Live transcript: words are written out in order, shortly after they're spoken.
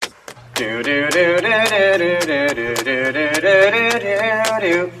Dr.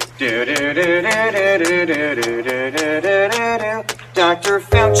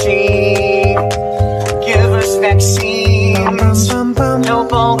 Fauci, give us vaccines.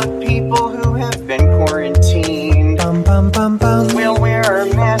 Help all the people who have been quarantined. We'll wear our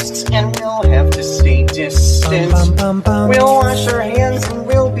masks and we'll have to stay distant. We'll wash our hands and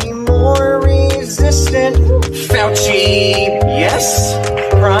we'll be more resistant. Fauci, yes?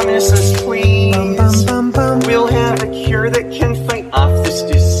 Promise us, please. We'll have a cure that can fight off this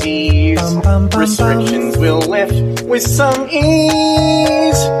disease. Restrictions will lift with some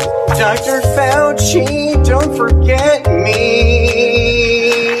ease. Dr. Fauci, don't forget me.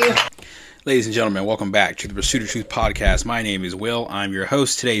 Ladies and gentlemen, welcome back to the Pursuit of Truth podcast. My name is Will. I'm your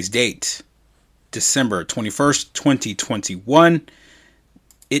host. Today's date, December 21st, 2021.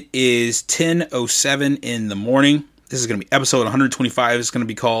 It is 10:07 in the morning. This is going to be episode 125. It's going to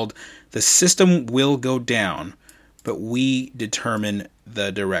be called The System Will Go Down, but We Determine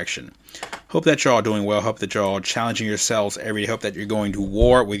the Direction. Hope that you're all doing well. Hope that you're all challenging yourselves every day. Hope that you're going to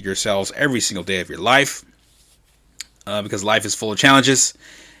war with yourselves every single day of your life, because life is full of challenges,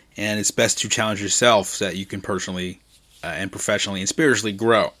 and it's best to challenge yourself so that you can personally and professionally and spiritually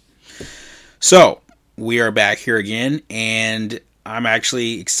grow. So, we are back here again, and I'm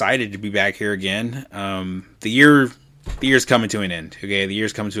actually excited to be back here again. The year's coming to an end. Okay, the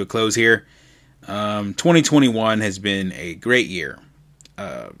year's coming to a close here. 2021 has been a great year,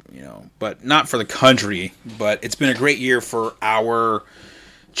 but not for the country. But it's been a great year for our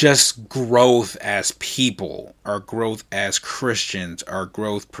just growth as people, our growth as Christians, our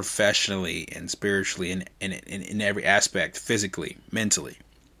growth professionally and spiritually, in every aspect, physically, mentally,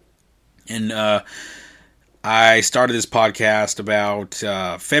 and I started this podcast about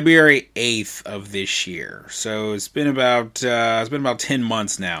February 8th of this year. So it's been about 10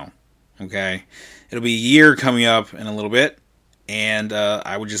 months now. Okay. It'll be a year coming up in a little bit. And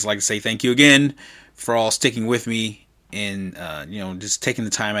I would just like to say thank you again for all sticking with me and just taking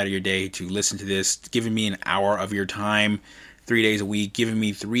the time out of your day to listen to this, giving me an hour of your time 3 days a week, giving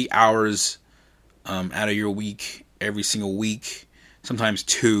me 3 hours out of your week every single week, sometimes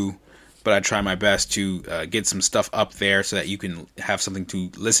 2. But I try my best to get some stuff up there so that you can have something to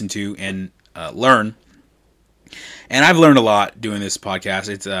listen to and learn. And I've learned a lot doing this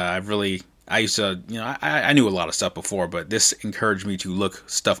podcast. I knew a lot of stuff before, but this encouraged me to look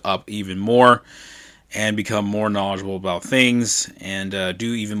stuff up even more and become more knowledgeable about things and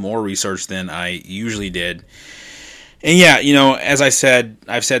do even more research than I usually did. And yeah, as I've said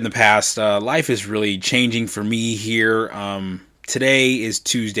in the past, life is really changing for me here. Today is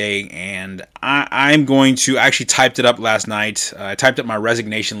Tuesday, and I'm going to... I actually typed it up last night. I typed up my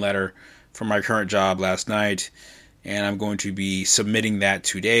resignation letter for my current job last night, and I'm going to be submitting that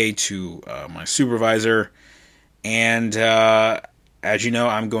today to my supervisor. And as you know,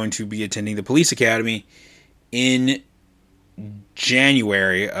 I'm going to be attending the police academy in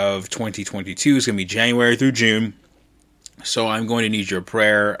January of 2022. It's going to be January through June. So I'm going to need your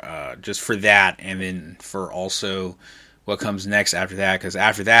prayer just for that, and then for also what comes next after that, because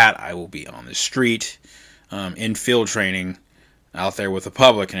after that I will be on the street in field training out there with the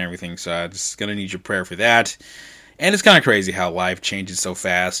public and everything. So I'm just going to need your prayer for that. And it's kind of crazy how life changes so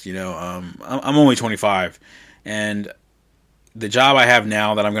fast. I'm only 25, and the job I have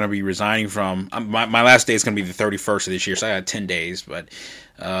now that I'm going to be resigning from, my last day is going to be the 31st of this year, so I got 10 days, but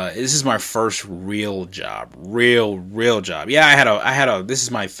this is my first real job. Real job. Yeah, this is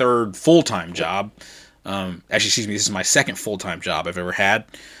my third full-time job. This is my second full-time job I've ever had.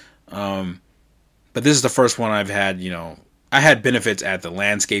 But this is the first one I've had, I had benefits at the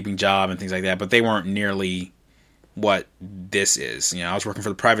landscaping job and things like that, but they weren't nearly what this is. I was working for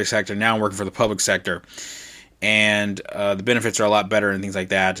the private sector, now I'm working for the public sector, and the benefits are a lot better and things like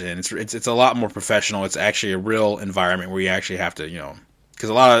that, and it's a lot more professional. It's actually a real environment where you actually have to, because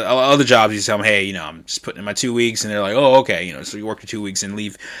a lot of other jobs, you tell them, hey, I'm just putting in my 2 weeks, and they're like, oh, okay, so you work for 2 weeks and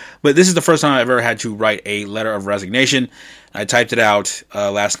leave. But this is the first time I've ever had to write a letter of resignation. I typed it out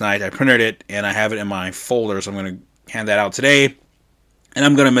last night. I printed it, and I have it in my folder, so I'm going to hand that out today. And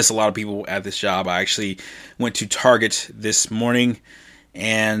I'm going to miss a lot of people at this job. I actually went to Target this morning,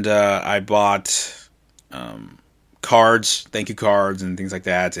 and I bought cards, thank you cards, and things like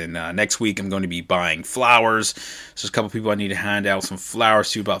that. And next week I'm going to be buying flowers. So there's a couple people I need to hand out some flowers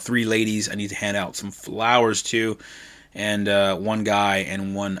to. About 3 ladies I need to hand out some flowers to, and one guy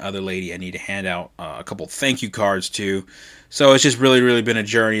and one other lady I need to hand out a couple thank you cards to. So it's just really been a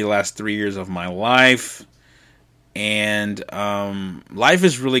journey the last 3 years of my life. And life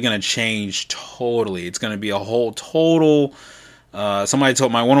is really going to change totally. It's going to be a whole total One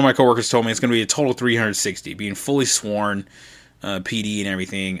of my coworkers told me it's going to be a total 360, being fully sworn, PD and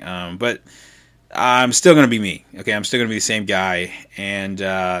everything. But I'm still going to be me. Okay, I'm still going to be the same guy. And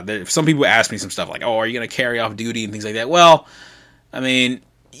some people ask me some stuff like, "Oh, are you going to carry off duty and things like that?" Well, I mean,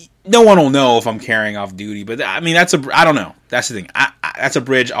 no one will know if I'm carrying off duty. But I mean, I don't know. That's the thing. That's a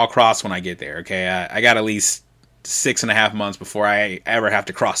bridge I'll cross when I get there. Okay, I got at least 6.5 months before I ever have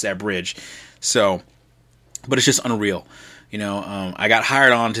to cross that bridge. So, but it's just unreal. I got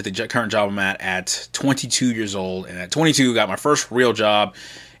hired on to the current job I'm at 22 years old, and at 22 got my first real job,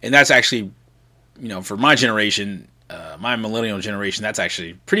 and that's actually, for my generation, my millennial generation, that's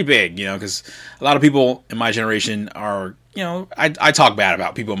actually pretty big, because a lot of people in my generation are, I talk bad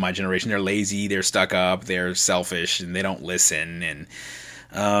about people in my generation. They're lazy, they're stuck up, they're selfish, and they don't listen, and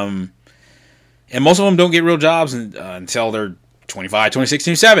most of them don't get real jobs until they're 25, 26,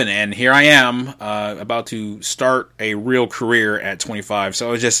 27, and here I am about to start a real career at 25,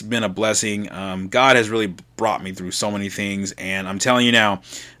 so it's just been a blessing. God has really brought me through so many things, and I'm telling you now,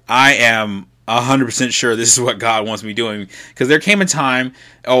 I am 100% sure this is what God wants me doing, because there came a time,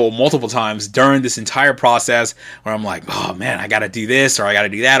 multiple times during this entire process where I'm like, oh man, I gotta do this, or I gotta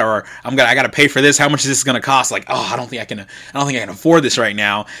do that, or I gotta pay for this. How much is this gonna cost? Like, I don't think I can afford this right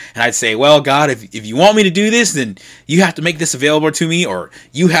now. And I'd say, well, God, if you want me to do this, then you have to make this available to me, or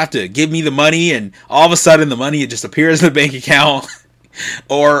you have to give me the money. And all of a sudden, the money, it just appears in the bank account.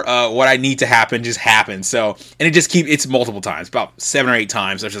 Or what I need to happen just happens. So, and it's multiple times, about 7 or 8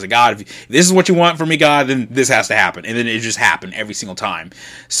 times. So it's just like, God, if this is what you want from me, God, then this has to happen. And then it just happened every single time.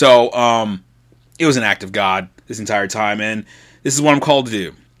 So, it was an act of God this entire time, and this is what I'm called to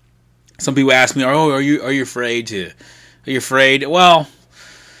do. Some people ask me, are you afraid? Are you afraid? Well,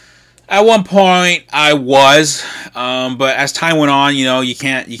 at one point I was, but as time went on, you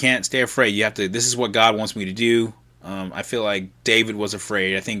can't stay afraid. You have to. This is what God wants me to do. I feel like David was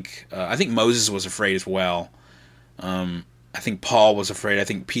afraid. I think Moses was afraid as well. I think Paul was afraid. I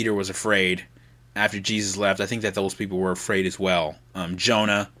think Peter was afraid after Jesus left. I think that those people were afraid as well.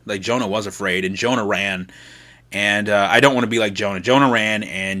 Jonah was afraid, and Jonah ran. And I don't want to be like Jonah. Jonah ran,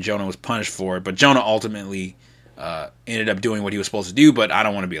 and Jonah was punished for it. But Jonah ultimately ended up doing what he was supposed to do, but I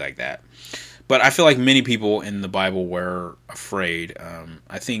don't want to be like that. But I feel like many people in the Bible were afraid.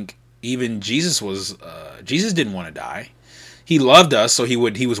 I think even Jesus didn't want to die. He loved us, so he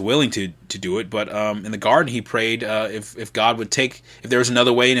was willing to do it. But in the garden, he prayed if there was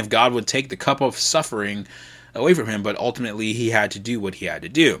another way, and if God would take the cup of suffering away from him. But ultimately, he had to do what he had to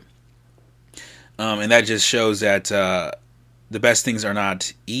do. And that just shows that the best things are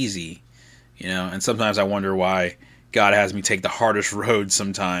not easy, And sometimes I wonder why God has me take the hardest road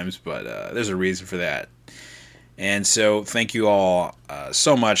sometimes, but there's a reason for that. And so, thank you all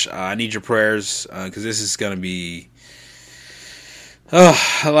so much. I need your prayers, because this is going to be...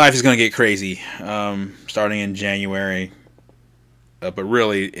 life is going to get crazy, starting in January, but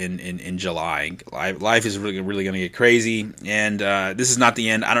really in July. Life is really going to get crazy, and this is not the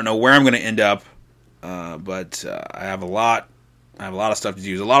end. I don't know where I'm going to end up, but I have a lot of stuff to do.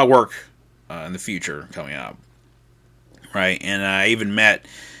 There's a lot of work in the future coming up, right? And I even met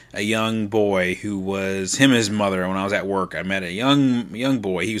a young boy who was him and his mother when I was at work. I met a young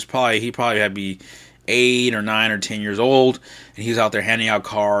boy. He probably had to be 8 or 9 or 10 years old, and he was out there handing out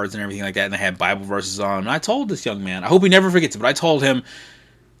cards and everything like that, and they had Bible verses on. And I told this young man, I hope he never forgets it, but I told him,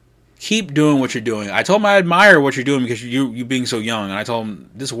 keep doing what you're doing. I told him I admire what you're doing because you being so young. And I told him,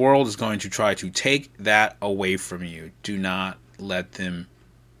 this world is going to try to take that away from you. Do not let them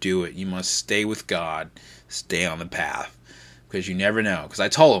do it. You must stay with God. Stay on the path. Because you never know. Because I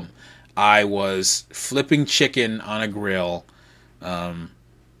told him I was flipping chicken on a grill.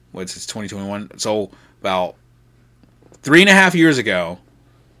 It's 2021. So about 3.5 years ago,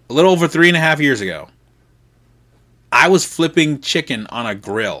 a little over 3.5 years ago, I was flipping chicken on a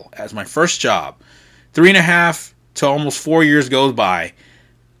grill as my first job. 3.5 to almost 4 years goes by.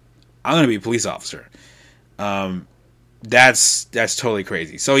 I'm going to be a police officer. That's totally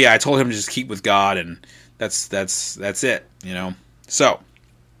crazy. So yeah, I told him to just keep with God, and that's it, So,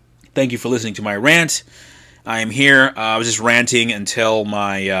 thank you for listening to my rant. I am here. I was just ranting until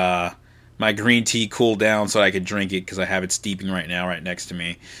my green tea cooled down so I could drink it, because I have it steeping right now, right next to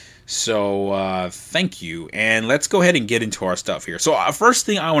me. So, thank you. And let's go ahead and get into our stuff here. So, first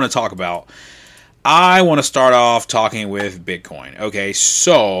thing I want to talk about, I want to start off talking with Bitcoin. Okay,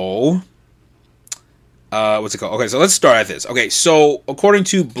 so... what's it called? Okay, so let's start at this. Okay, so according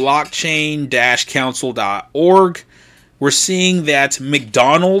to blockchain-council.org, we're seeing that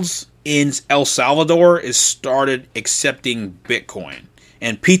McDonald's in El Salvador is started accepting Bitcoin.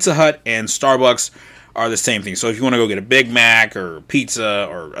 And Pizza Hut and Starbucks are the same thing. So if you want to go get a Big Mac or pizza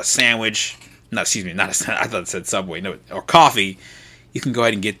or a sandwich, I thought it said Subway, no, or coffee, you can go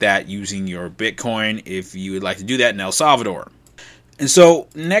ahead and get that using your Bitcoin if you would like to do that in El Salvador. And so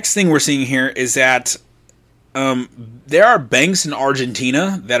next thing we're seeing here is that there are banks in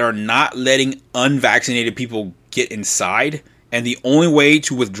Argentina that are not letting unvaccinated people get inside. And the only way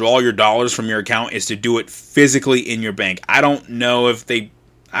to withdraw your dollars from your account is to do it physically in your bank. I don't know if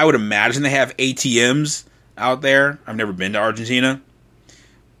I would imagine they have ATMs out there. I've never been to Argentina.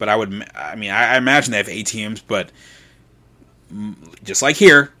 But I imagine they have ATMs. But just like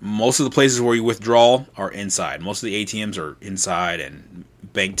here, most of the places where you withdraw are inside. Most of the ATMs are inside and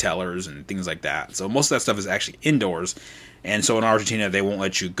bank tellers and things like that. So most of that stuff is actually indoors. And so in Argentina, they won't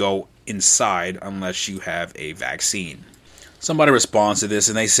let you go inside unless you have a vaccine. Somebody responds to this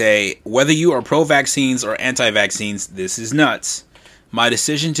and they say, whether you are pro-vaccines or anti-vaccines, this is nuts. My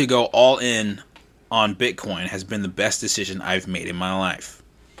decision to go all in on Bitcoin has been the best decision I've made in my life.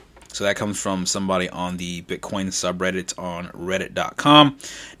 So that comes from somebody on the Bitcoin subreddit on reddit.com.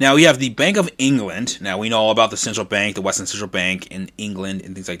 Now we have the Bank of England. Now we know all about the central bank, the Western Central Bank in England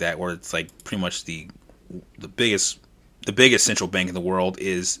and things like that, where it's like pretty much the biggest central bank in the world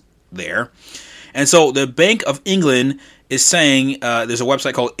is there. And so the Bank of England is saying, there's a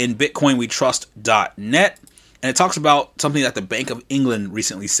website called inbitcoinwetrust.net, and it talks about something that the Bank of England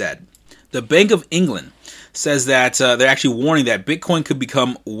recently said. The Bank of England says that they're actually warning that Bitcoin could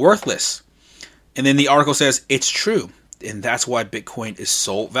become worthless. And then the article says, it's true, and that's why Bitcoin is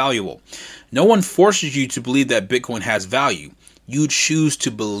so valuable. No one forces you to believe that Bitcoin has value. You choose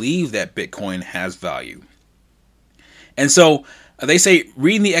to believe that Bitcoin has value. And so they say,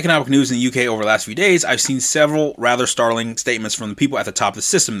 reading the economic news in the UK over the last few days, I've seen several rather startling statements from the people at the top of the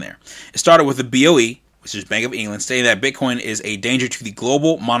system there. It started with the BOE, which is Bank of England, stating that Bitcoin is a danger to the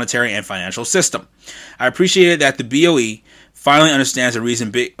global monetary and financial system. I appreciated that the BOE finally understands the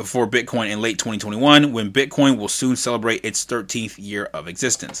reason for Bitcoin in late 2021, when Bitcoin will soon celebrate its 13th year of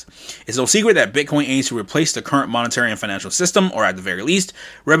existence. It's no secret that Bitcoin aims to replace the current monetary and financial system, or at the very least,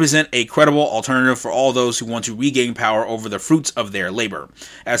 represent a credible alternative for all those who want to regain power over the fruits of their labor.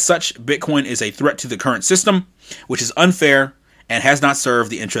 As such, Bitcoin is a threat to the current system, which is unfair and has not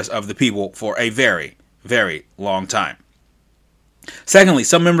served the interests of the people for a very, very long time. Secondly,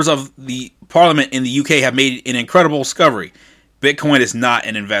 some members of the parliament in the UK have made an incredible discovery. Bitcoin is not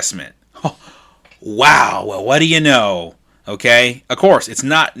an investment. Oh, wow. Well, what do you know? Okay. Of course, it's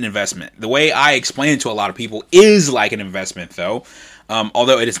not an investment. The way I explain it to a lot of people is like an investment, though.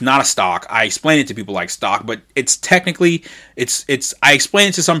 Although it is not a stock. I explain it to people like stock, but it's technically, I explain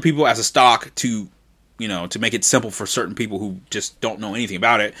it to some people as a stock to make it simple for certain people who just don't know anything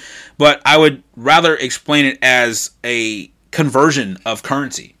about it. But I would rather explain it as a conversion of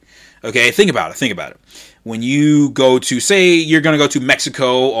currency. Okay, think about it. When you go to, say, you're going to go to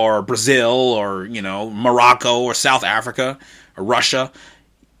Mexico or Brazil or, Morocco or South Africa or Russia,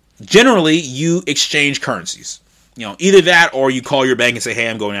 generally you exchange currencies. Either that or you call your bank and say, hey,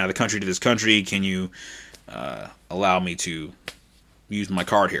 I'm going out of the country to this country. Can you allow me to use my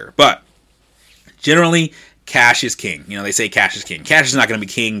card here? But generally, cash is king. They say cash is king. Cash is not going to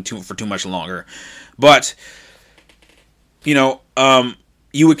be king for too much longer. But,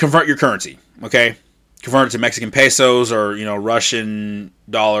 you would convert your currency, okay? Convert it to Mexican pesos or, Russian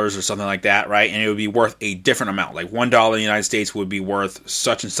dollars or something like that, right? And it would be worth a different amount. Like $1 in the United States would be worth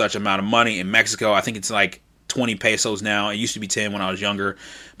such and such amount of money. In Mexico, I think it's like 20 pesos now. It used to be 10 when I was younger,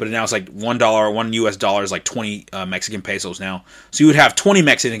 but now it's like $1 US dollar is like 20 Mexican pesos now. So you would have 20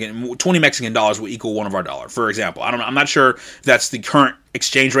 Mexican dollars would equal one of our dollar, for example. I'm not sure if that's the current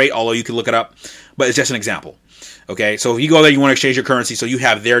exchange rate, although you could look it up, but it's just an example. Okay, so if you go there, you want to exchange your currency, so you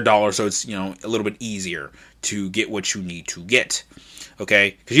have their dollar, so it's a little bit easier to get what you need to get.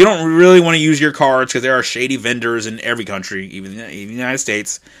 Okay, because you don't really want to use your cards because there are shady vendors in every country, even in the United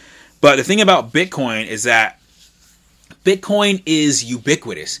States. But the thing about Bitcoin is that Bitcoin is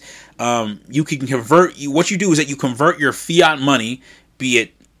ubiquitous. You can convert. What you do is that you convert your fiat money, be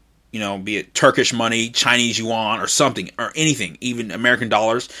it Turkish money, Chinese yuan, or something, or anything, even American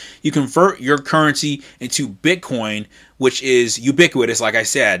dollars. You convert your currency into Bitcoin, which is ubiquitous, like I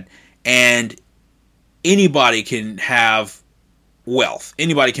said, and anybody can have wealth.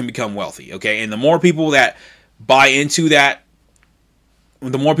 Anybody can become wealthy, okay? And the more people that buy into that,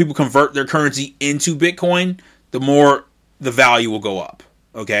 the more people convert their currency into Bitcoin, the more the value will go up,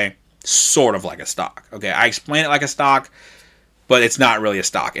 okay? Sort of like a stock, okay? I explain it like a stock, but it's not really a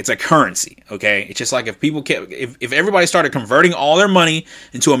stock. It's a currency, okay? It's just like if everybody started converting all their money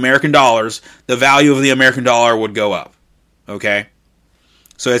into American dollars, the value of the American dollar would go up, okay?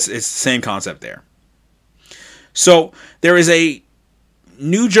 So it's the same concept there. So there is a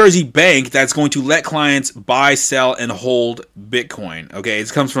New Jersey bank that's going to let clients buy, sell, and hold Bitcoin. Okay,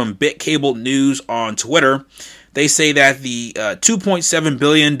 it comes from BitCable News on Twitter. They say that the $2.7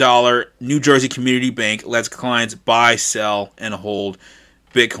 billion New Jersey Community Bank lets clients buy, sell, and hold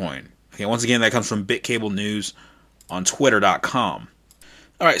Bitcoin. Okay, once again, that comes from BitCable News on Twitter.com.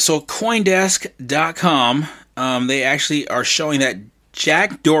 All right, so CoinDesk.com, they actually are showing that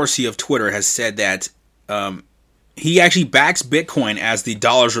Jack Dorsey of Twitter has said that he actually backs Bitcoin as the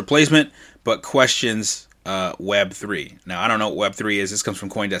dollar's replacement, but questions Web3. Now, I don't know what Web3 is. This comes from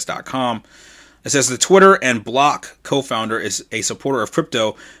CoinDesk.com. It says the Twitter and Block co-founder is a supporter of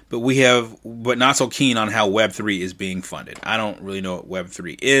crypto, but not so keen on how Web3 is being funded. I don't really know what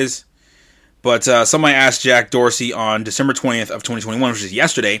Web3 is. But somebody asked Jack Dorsey on December 20th of 2021, which is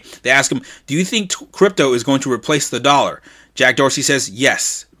yesterday, they asked him, do you think crypto is going to replace the dollar? Jack Dorsey says,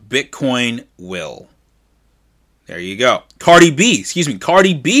 yes, Bitcoin will. There you go. Cardi B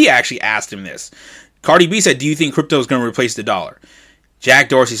actually asked him this. Cardi B said, do you think crypto is going to replace the dollar? Jack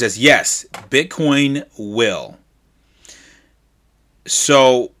Dorsey says, yes, Bitcoin will.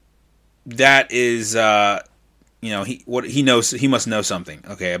 So that is, he must know something,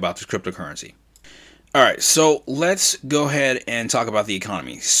 okay, about this cryptocurrency. All right, so let's go ahead and talk about the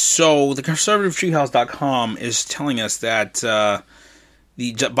economy. So the conservativetreehouse.com is telling us that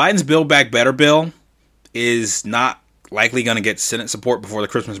Biden's Build Back Better bill is not likely going to get Senate support before the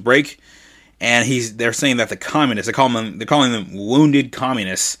Christmas break, and they're saying that the communists, they're calling them wounded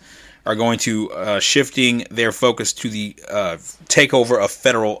communists, are going to shifting their focus to the takeover of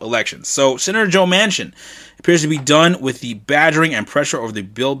federal elections. So Senator Joe Manchin appears to be done with the badgering and pressure over the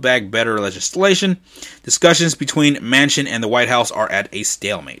Build Back Better legislation. Discussions between Manchin and the White House are at a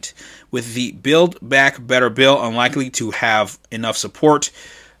stalemate. With the Build Back Better bill unlikely to have enough support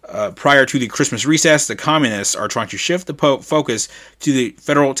prior to the Christmas recess, the communists are trying to shift the focus to the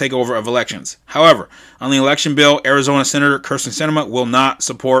federal takeover of elections. However, on the election bill, Arizona Senator Kyrsten Sinema will not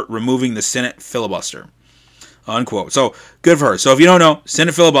support removing the Senate filibuster. Unquote. So, good for her. So, if you don't know,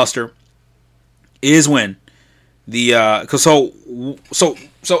 Senate filibuster is when the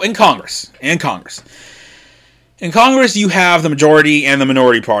in Congress, you have the majority and the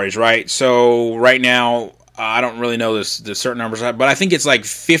minority parties, right? So, right now, I don't really know the certain numbers, but I think it's like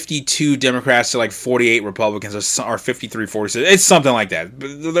 52 Democrats to like 48 Republicans, or 53, 46. It's something like that.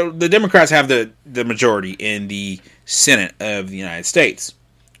 The Democrats have the majority in the Senate of the United States,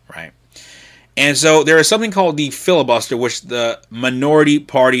 right? And so there is something called the filibuster, which the minority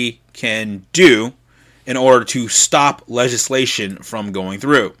party can do in order to stop legislation from going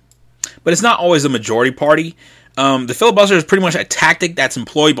through. But it's not always the majority party. The filibuster is pretty much a tactic that's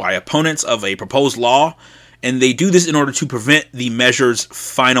employed by opponents of a proposed law, and they do this in order to prevent the measure's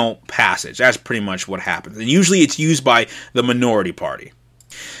final passage. That's pretty much what happens. And usually it's used by the minority party.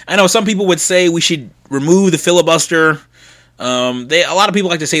 I know some people would say we should remove the filibuster. A lot of people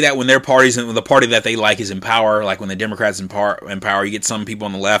like to say that when their parties and the party that they like is in power, like when the Democrats in power, you get some people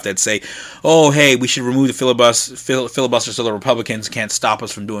on the left that say, oh, hey, we should remove the filibuster so the Republicans can't stop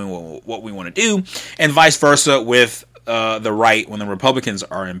us from doing what we want to do, and vice versa with the right when the Republicans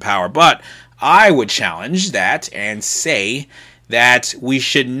are in power. But I would challenge that and say that we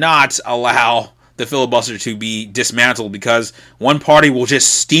should not allow the filibuster to be dismantled, because one party will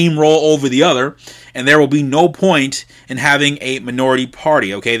just steamroll over the other, and there will be no point in having a minority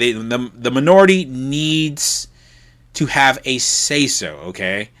party, okay? The minority needs to have a say-so,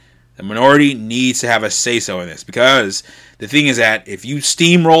 okay? The minority needs to have a say-so in this, because the thing is that if you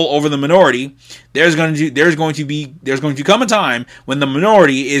steamroll over the minority, there's going to come a time when the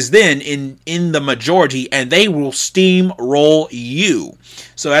minority is then in the majority, and they will steamroll you.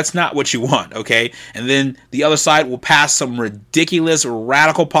 So that's not what you want, okay? And then the other side will pass some ridiculous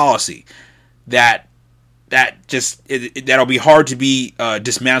radical policy that'll be hard to be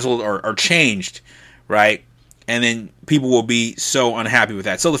dismantled or changed, right? And then people will be so unhappy with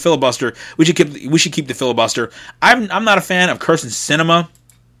that. So the filibuster, we should keep the filibuster. I'm not a fan of Kyrsten Sinema,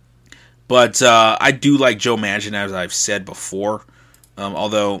 but I do like Joe Manchin, as I've said before.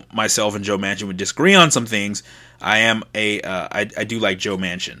 Although myself and Joe Manchin would disagree on some things, I do like Joe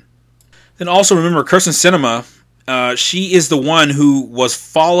Manchin. Then also remember Kyrsten Sinema. She is the one who was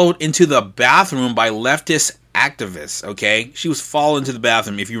followed into the bathroom by leftist activists, okay? She was followed into the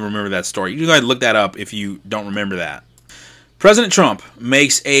bathroom, if you remember that story. You guys look that up if you don't remember that. President Trump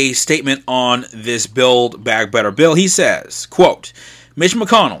makes a statement on this Build Back Better bill. He says, quote, Mitch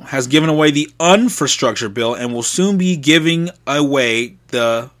McConnell has given away the infrastructure bill and will soon be giving away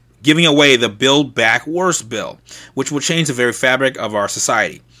the Build Back Worse bill, which will change the very fabric of our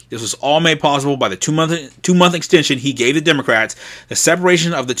society. This was all made possible by the two-month extension he gave the Democrats, the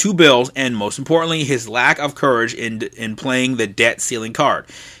separation of the two bills, and most importantly, his lack of courage in playing the debt ceiling card.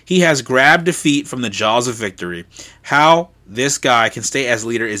 He has grabbed defeat from the jaws of victory. How this guy can stay as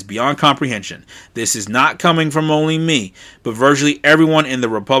leader is beyond comprehension. This is not coming from only me, but virtually everyone in the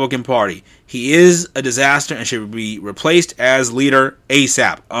Republican Party. He is a disaster and should be replaced as leader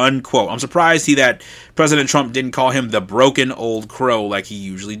ASAP, unquote. I'm surprised that President Trump didn't call him the broken old crow like he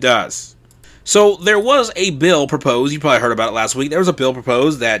usually does. So there was a bill proposed, you probably heard about it last week, there was a bill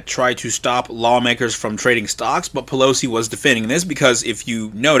proposed that tried to stop lawmakers from trading stocks, but Pelosi was defending this because if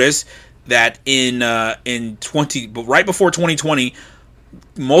you notice that right before 2020,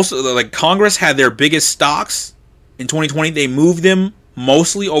 most of the Congress had their biggest stocks in 2020. They moved them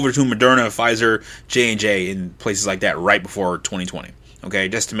mostly over to Moderna, Pfizer, J&J, and places like that right before 2020. Okay,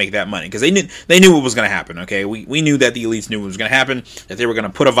 just to make that money because they knew what was going to happen. Okay, we knew that the elites knew what was going to happen, that they were going to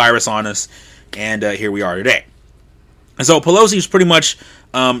put a virus on us, and here we are today. And so Pelosi was pretty much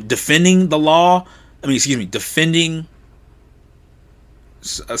defending the law. Defending.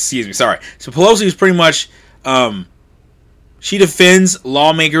 So Pelosi was pretty much she defends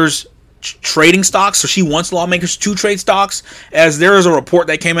lawmakers trading stocks, so she wants lawmakers to trade stocks, as there is a report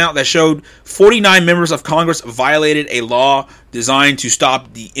that came out that showed 49 members of Congress violated a law designed to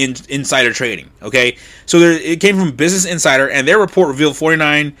stop the insider trading. Okay, so it came from Business Insider, and their report revealed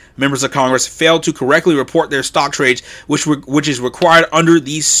 49 members of Congress failed to correctly report their stock trades, which is required under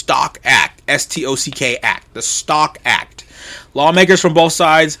the Stock Act, STOCK Act, the Stock Act. Lawmakers from both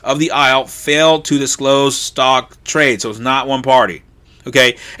sides of the aisle failed to disclose stock trades, so it's not one party.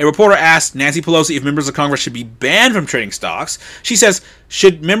 Okay, a reporter asked Nancy Pelosi if members of Congress should be banned from trading stocks. She says,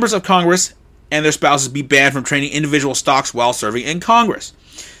 should members of Congress and their spouses be banned from trading individual stocks while serving in Congress?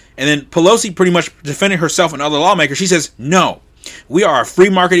 And then Pelosi pretty much defending herself and other lawmakers. She says, no, we are a free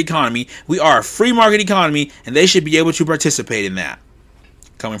market economy. We are a free market economy, and they should be able to participate in that.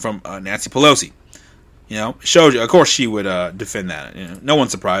 Coming from Nancy Pelosi. You know, showed you. Of course she would defend that. You know, no one's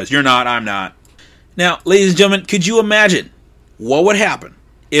surprised. You're not, I'm not. Now, ladies and gentlemen, could you imagine what would happen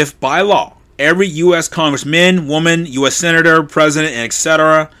if, by law, every U.S. congressman, woman, U.S. senator, president, and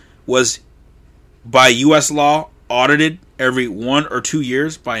etc. was, by U.S. law, audited every 1 or 2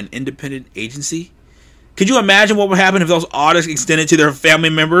 years by an independent agency? Could you imagine what would happen if those audits extended to their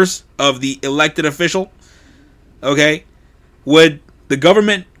family members of the elected official? Okay? Would the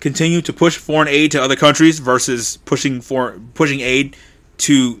government continue to push foreign aid to other countries versus pushing aid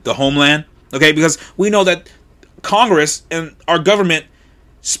to the homeland? Okay, because we know that Congress and our government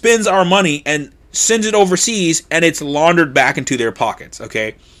spends our money and sends it overseas, and it's laundered back into their pockets.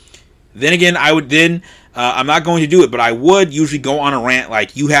 Okay. Then again, I'm not going to do it, but I would usually go on a rant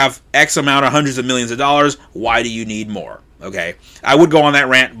like, you have X amount of hundreds of millions of dollars. Why do you need more? Okay. I would go on that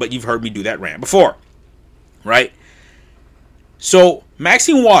rant, but you've heard me do that rant before, right? So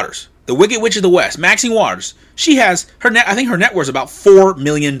Maxine Waters, the Wicked Witch of the West, Maxine Waters, she has I think her net worth is about $4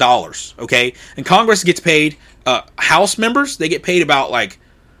 million. Okay. And Congress gets paid, House members, they get paid about like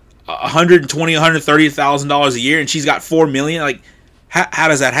 $120,000, $130,000 a year, and she's got $4 million. Like, how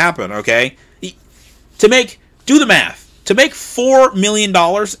does that happen? Okay, do the math. To make $4 million,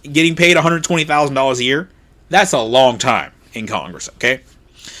 getting paid $120,000 a year, that's a long time in Congress. Okay.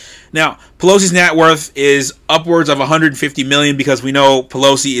 Now, Pelosi's net worth is upwards of $150 million because we know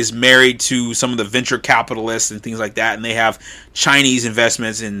Pelosi is married to some of the venture capitalists and things like that, and they have Chinese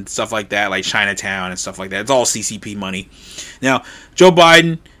investments and stuff like that, like Chinatown and stuff like that. It's all CCP money. Now, Joe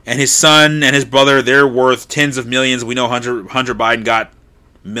Biden and his son and his brother, they're worth tens of millions. We know Hunter Biden got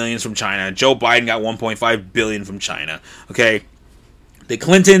millions from China. Joe Biden got $1.5 billion from China. Okay, the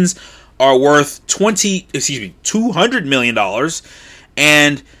Clintons are worth $200 million,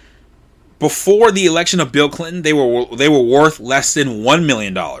 and before the election of Bill Clinton, they were worth less than $1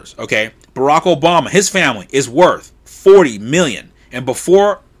 million. Okay, Barack Obama, his family, is worth $40 million. And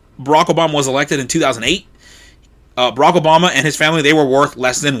before Barack Obama was elected in 2008, Barack Obama and his family, they were worth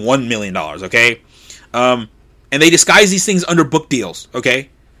less than $1 million. Okay, and they disguise these things under book deals. Okay,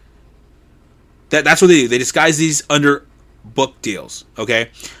 that's what they do. They disguise these under book deals.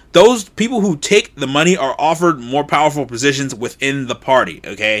 Okay, those people who take the money are offered more powerful positions within the party.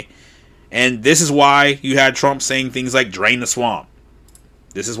 Okay. And this is why you had Trump saying things like drain the swamp.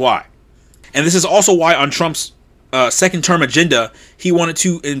 This is why. And this is also why on Trump's second term agenda, he wanted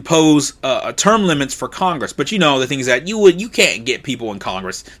to impose term limits for Congress. But you know, the thing is that you can't get people in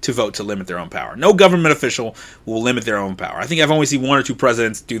Congress to vote to limit their own power. No government official will limit their own power. I think I've only seen 1 or 2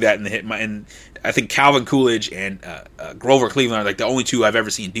 presidents do that and I think Calvin Coolidge and Grover Cleveland are like the only 2 I've ever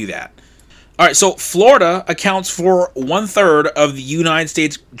seen do that. All right, so Florida accounts for 1/3 of the United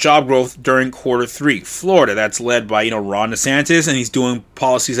States job growth during Q3. Florida, that's led by Ron DeSantis, and he's doing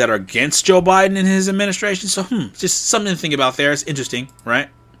policies that are against Joe Biden and his administration. So, just something to think about there. It's interesting, right?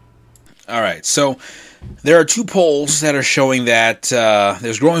 All right, so there are 2 polls that are showing that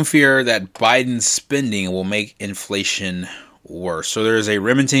there's growing fear that Biden's spending will make inflation worse. So there is a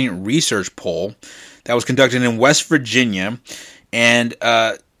Remington Research poll that was conducted in West Virginia, and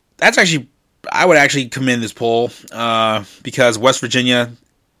that's actually, I would actually commend this poll because West Virginia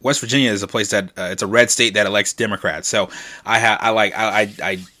is a place that it's a red state that elects Democrats. So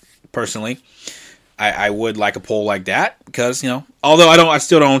I personally would like a poll like that because although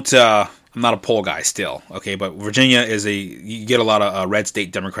I'm not a poll guy still, okay, but Virginia you get a lot of red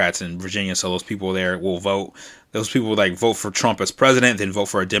state Democrats in Virginia, so those people there will vote. Those people vote for Trump as president, then vote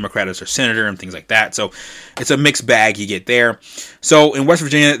for a Democrat as their senator and things like that. So it's a mixed bag you get there. So in West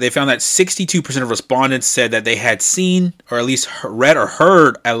Virginia, they found that 62% of respondents said that they had seen or at least read or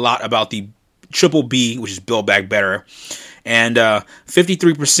heard a lot about the Triple B, which is Build Back Better. And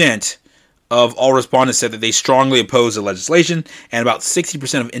 53% of all respondents said that they strongly oppose the legislation. And about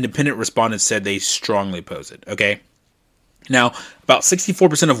 60% of independent respondents said they strongly oppose it. Okay. Now, about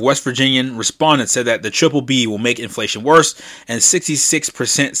 64% of West Virginian respondents said that the Triple B will make inflation worse, and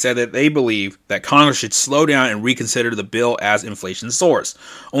 66% said that they believe that Congress should slow down and reconsider the bill as inflation soars.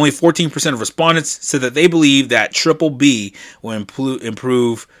 Only 14% of respondents said that they believe that Triple B will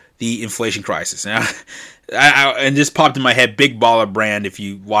improve the inflation crisis. Now, and this popped in my head, Big Baller Brand, if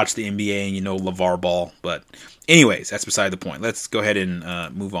you watch the NBA and you know LeVar Ball. But anyways, that's beside the point. Let's go ahead and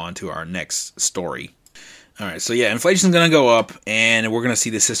move on to our next story. All right, so yeah, inflation is going to go up, and we're going to see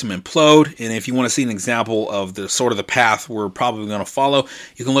the system implode. And if you want to see an example of the sort of the path we're probably going to follow,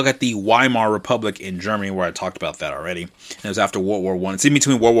 you can look at the Weimar Republic in Germany, where I talked about that already. And it was after World War I. It's in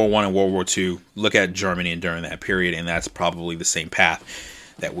between World War I and World War II. Look at Germany and during that period, and that's probably the same path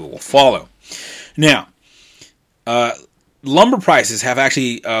that we will follow. Now, lumber prices have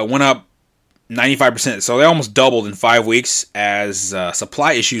actually went up 95%. So they almost doubled in 5 weeks as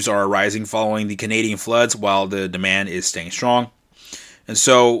supply issues are arising following the Canadian floods while the demand is staying strong. And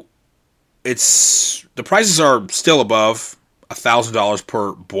so the prices are still above $1,000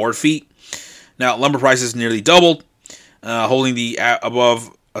 per board feet. Now lumber prices nearly doubled, holding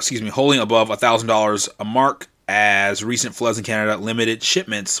above $1,000 a mark as recent floods in Canada limited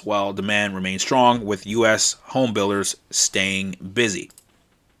shipments while demand remained strong with U.S. home builders staying busy.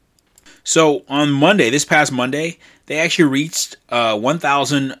 So on Monday, this past Monday, they actually reached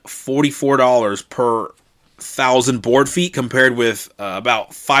 $1,044 per 1,000 board feet compared with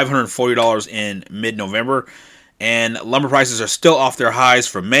about $540 in mid-November. And lumber prices are still off their highs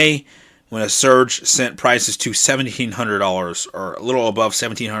from May when a surge sent prices to $1,700 or a little above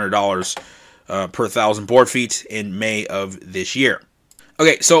 $1,700 per 1,000 board feet in May of this year.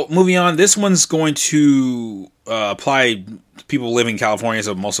 Okay, so moving on, this one's going to apply to people living in California,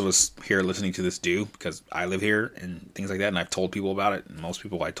 so most of us here listening to this do, because I live here and things like that, and I've told people about it, and most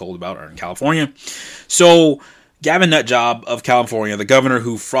people I told about are in California. So Gavin Nutjob of California, the governor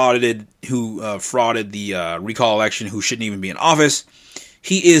who frauded the recall election, who shouldn't even be in office,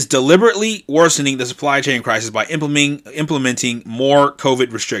 he is deliberately worsening the supply chain crisis by implementing more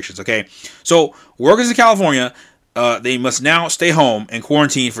COVID restrictions. Okay, so workers in California, they must now stay home and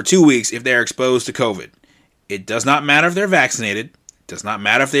quarantine for 2 weeks if they're exposed to COVID. It does not matter if they're vaccinated. It does not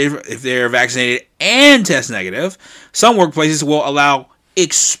matter if they're vaccinated and test negative. Some workplaces will allow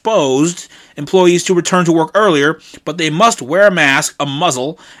exposed employees to return to work earlier, but they must wear a mask, a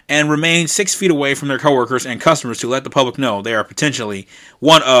muzzle, and remain 6 feet away from their coworkers and customers to let the public know they are potentially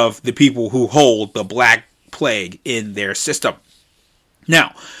one of the people who hold the Black Plague in their system.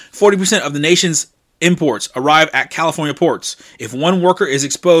 Now, 40% of the nation's imports arrive at California ports. If one worker is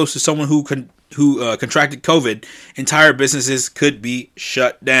exposed to someone who contracted COVID, entire businesses could be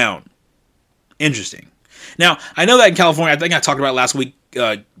shut down. Interesting. Now, I know that in California, I think I talked about it last week,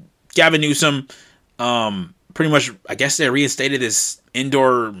 Gavin Newsom pretty much, I guess they reinstated this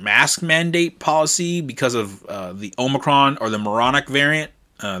indoor mask mandate policy because of the Omicron or the moronic variant.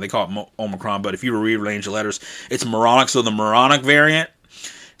 They call it Omicron, but if you rearrange the letters, it's moronic, so the moronic variant.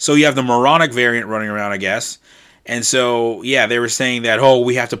 So you have the moronic variant running around, I guess. And so, yeah, they were saying that,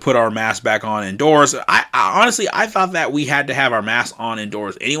 we have to put our mask back on indoors. I honestly thought that we had to have our masks on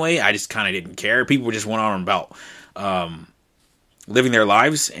indoors anyway. I just kind of didn't care. People just went on about living their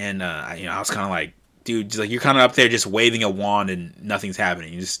lives. And, I was kind of like, dude, you're kind of up there just waving a wand and nothing's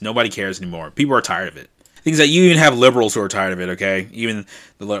happening. Nobody cares anymore. People are tired of it. Things that you even have liberals who are tired of it, okay?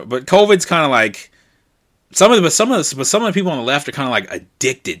 But COVID's kind of like, some of the people on the left are kind of like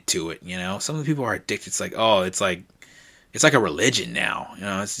addicted to it. Some of the people are addicted. It's like, oh, it's like a religion now.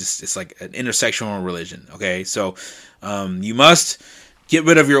 It's like an intersectional religion. Okay, so you must get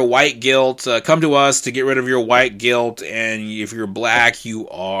rid of your white guilt. Come to us to get rid of your white guilt. And if you're black, you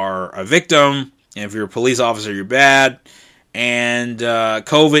are a victim. And if you're a police officer, you're bad. And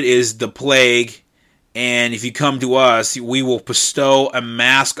COVID is the plague. And if you come to us, we will bestow a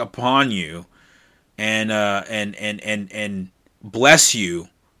mask upon you, and bless you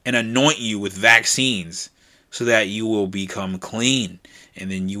and anoint you with vaccines, so that you will become clean. And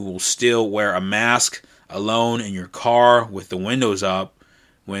then you will still wear a mask alone in your car with the windows up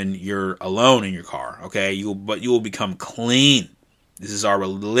when you're alone in your car. Okay, but you will become clean. This is our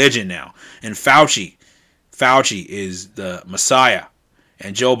religion now. And Fauci is the Messiah,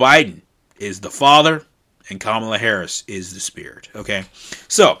 and Joe Biden is the Father, and Kamala Harris is the Spirit. Okay,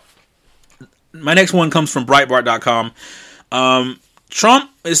 so my next one comes from Breitbart.com.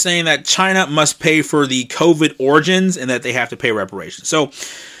 Trump is saying that China must pay for the COVID origins and that they have to pay reparations. So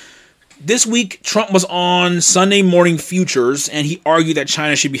this week, Trump was on Sunday Morning Futures, and he argued that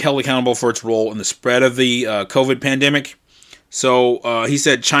China should be held accountable for its role in the spread of the COVID pandemic. So he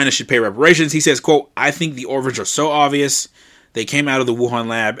said China should pay reparations. He says, quote, "I think the origins are so obvious. They came out of the Wuhan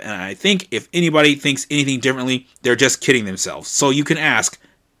lab, and I think if anybody thinks anything differently, they're just kidding themselves. So you can ask,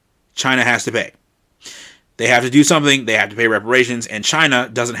 China has to pay. They have to do something, they have to pay reparations, and China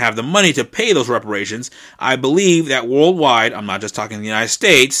doesn't have the money to pay those reparations. I believe that worldwide, I'm not just talking the United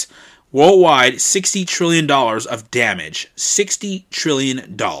States, worldwide, $60 trillion of damage. $60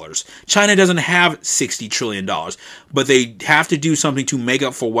 trillion. China doesn't have $60 trillion, but they have to do something to make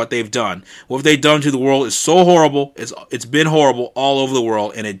up for what they've done. What they've done to the world is so horrible. It's been horrible all over the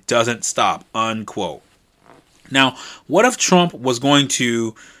world, and it doesn't stop." Unquote. Now, what if Trump was going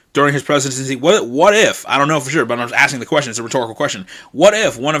to, during his presidency, what if, I don't know for sure, but I'm just asking the question, it's a rhetorical question. What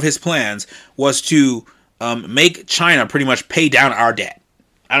if one of his plans was to make China pretty much pay down our debt?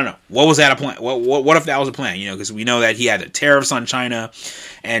 I don't know. What was that a plan? What if that was a plan? Because we know that he had the tariffs on China,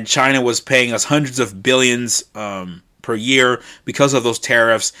 and China was paying us hundreds of billions per year because of those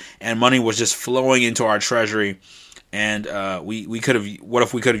tariffs, and money was just flowing into our treasury. And we could have. What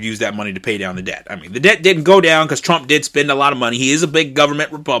if we could have used that money to pay down the debt? I mean, the debt didn't go down because Trump did spend a lot of money. He is a big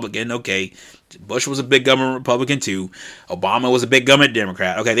government Republican. Okay, Bush was a big government Republican too. Obama was a big government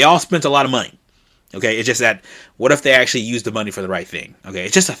Democrat. Okay, they all spent a lot of money. Okay, it's just that, what if they actually used the money for the right thing? Okay,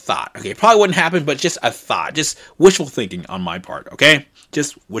 it's just a thought. Okay, it probably wouldn't happen, but just a thought. Just wishful thinking on my part, okay?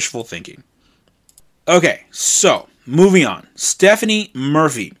 Just wishful thinking. Okay, so, moving on. Stephanie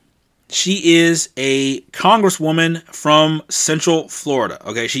Murphy. She is a congresswoman from Central Florida,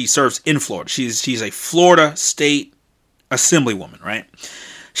 okay? She serves in Florida. She's a Florida state assemblywoman, right?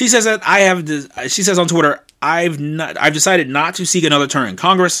 She says that she says on Twitter, I've decided not to seek another term in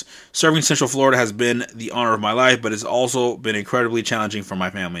Congress. Serving Central Florida has been the honor of my life, but it's also been incredibly challenging for my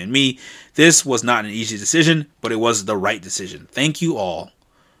family and me. This was not an easy decision, but it was the right decision. Thank you all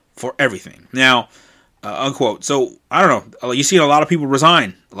for everything." Now, unquote. So, I don't know. You've seen a lot of people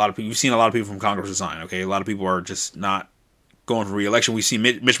resign. You've seen a lot of people from Congress resign, okay? A lot of people are just not going for re-election. We've seen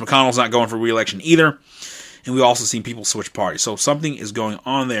Mitch McConnell's not going for re-election either. And we've also seen people switch parties. So something is going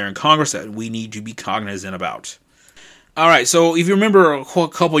on there in Congress that we need to be cognizant about. All right, so if you remember a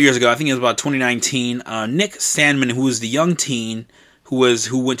couple years ago, I think it was about 2019, Nick Sandmann, who was the young teen who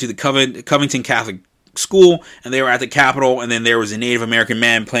went to the Covington Catholic School, and they were at the Capitol, and then there was a Native American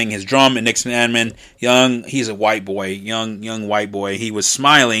man playing his drum, and Nick Sandmann, he's a white boy, young white boy, he was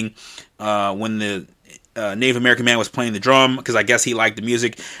smiling when the Native American man was playing the drum, because I guess he liked the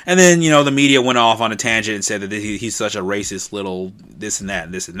music. And then, the media went off on a tangent and said that he's such a racist little this and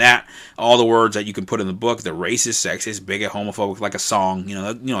that. All the words that you can put in the book, the racist, sexist, bigot, homophobic, like a song. You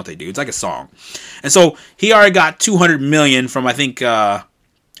know what they do. It's like a song. And so he already got $200 million from, I think,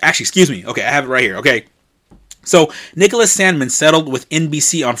 excuse me. Okay, I have it right here. Okay. So, Nicholas Sandmann settled with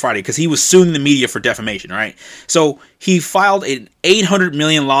NBC on Friday because he was suing the media for defamation, right? So, he filed an $800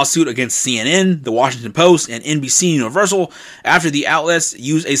 million lawsuit against CNN, The Washington Post, and NBC Universal after the outlets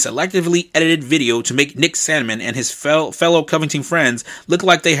used a selectively edited video to make Nick Sandmann and his fellow Covington friends look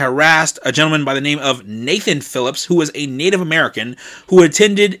like they harassed a gentleman by the name of Nathan Phillips, who was a Native American who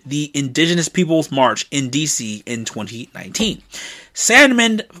attended the Indigenous Peoples March in D.C. in 2019.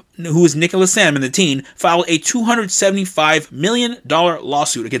 Sandmann, who is Nicholas Sandmann, the teen, filed a $275 million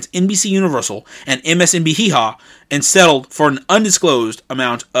lawsuit against NBC Universal and MSNBC and settled for an undisclosed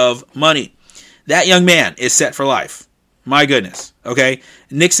amount of money. That young man is set for life. My goodness. Okay?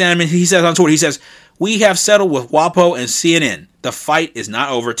 Nick Sandmann, he says on Twitter, he says, "We have settled with WAPO and CNN. The fight is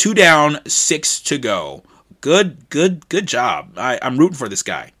not over. 2 down, 6 to go. good job. I'm rooting for this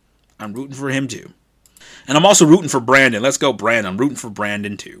guy. I'm rooting for him too. And I'm also rooting for Brandon. Let's go, Brandon. I'm rooting for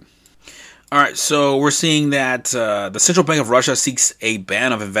Brandon too. All right, so we're seeing that the Central Bank of Russia seeks a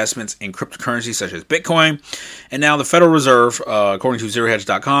ban of investments in cryptocurrencies such as Bitcoin. And now the Federal Reserve, according to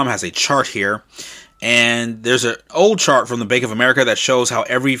ZeroHedge.com, has a chart here. And there's an old chart from the Bank of America that shows how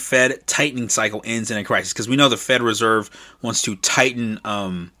every Fed tightening cycle ends in a crisis. Because we know the Fed Reserve wants to tighten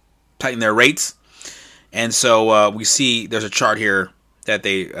their rates. And so we see there's a chart here that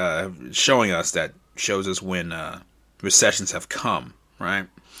they showing us that shows us when recessions have come, right?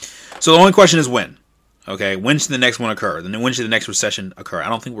 So the only question is when. Okay, when should the next one occur? Then when should the next recession occur? I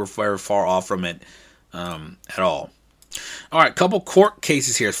don't think we're very far off from it at all. All right, couple court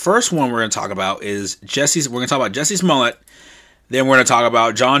cases here. First one we're going to talk about is We're going to talk about Jussie Smollett. Then we're going to talk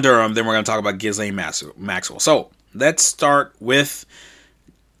about John Durham. Then we're going to talk about Ghislaine Maxwell. So let's start with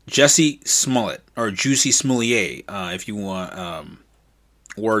Jussie Smollett, or Juicy Smollett, if you want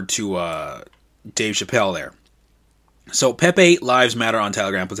word to Dave Chappelle there. So Pepe Lives Matter on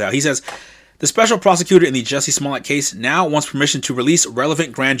Telegram puts out. He says, the special prosecutor in the Jussie Smollett case now wants permission to release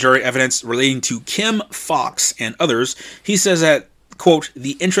relevant grand jury evidence relating to Kim Foxx and others. He says that, quote,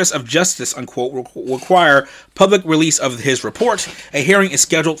 the interests of justice, unquote, require public release of his report. A hearing is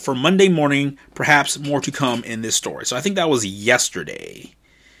scheduled for Monday morning, perhaps more to come in this story. So I think that was yesterday.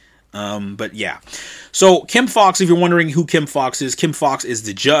 But yeah. So Kim Foxx, if you're wondering who Kim Foxx is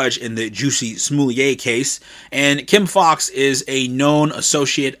the judge in the Jussie Smollett case, and Kim Foxx is a known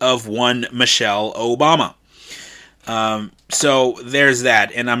associate of one Michelle Obama. So there's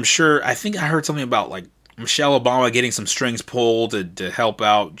that, and I think I heard something about like Michelle Obama getting some strings pulled to help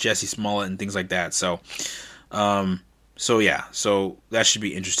out Jussie Smollett and things like that. So yeah, so that should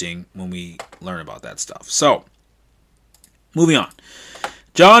be interesting when we learn about that stuff. So moving on.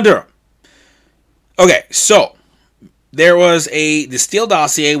 John Durham. Okay, so there was the Steele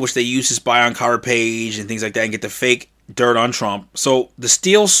dossier, which they used to spy on Carter Page and things like that and get the fake dirt on Trump. So the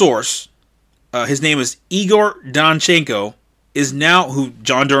Steele source, his name is Igor Danchenko, is now who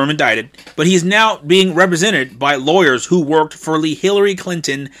John Durham indicted, but he is now being represented by lawyers who worked for the Hillary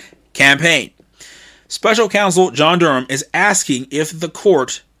Clinton campaign. Special counsel John Durham is asking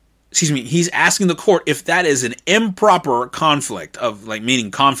he's asking the court if that is an improper conflict of,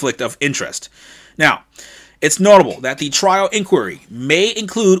 meaning conflict of interest. Now, it's notable that the trial inquiry may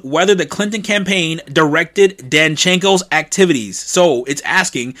include whether the Clinton campaign directed Danchenko's activities. So it's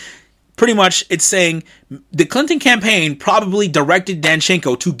asking, pretty much, it's saying the Clinton campaign probably directed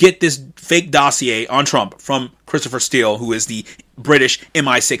Danchenko to get this fake dossier on Trump from Christopher Steele, who is the British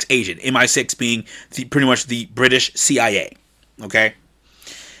MI6 agent. MI6 being pretty much the British CIA. Okay?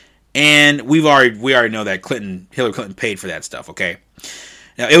 And we already know that Hillary Clinton paid for that stuff, okay?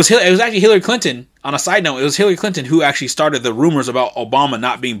 Now, it was actually Hillary Clinton, on a side note, it was Hillary Clinton who actually started the rumors about Obama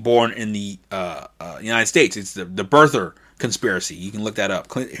not being born in the United States. It's the birther conspiracy. You can look that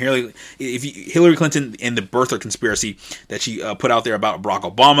up. Hillary Clinton and the birther conspiracy that she put out there about Barack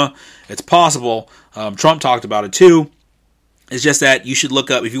Obama. It's possible. Trump talked about it too. It's just that you should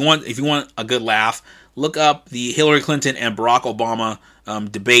look up, if you want a good laugh, look up the Hillary Clinton and Barack Obama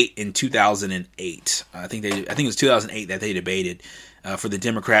debate in 2008. I think it was 2008 that they debated for the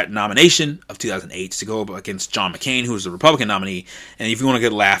Democrat nomination of 2008 to go up against John McCain, who was the Republican nominee. And if you want a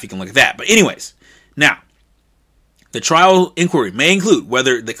good laugh, you can look at that. But anyways, now, the trial inquiry may include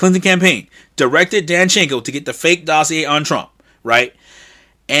whether the Clinton campaign directed Danchenko to get the fake dossier on Trump, right?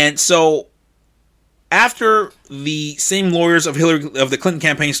 And so, after the same lawyers of the Clinton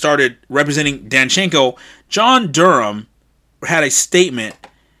campaign started representing Danchenko, John Durham had a statement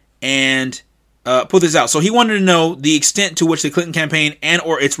and put this out. So he wanted to know the extent to which the Clinton campaign and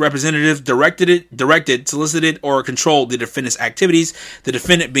or its representatives directed, solicited, or controlled the defendant's activities, the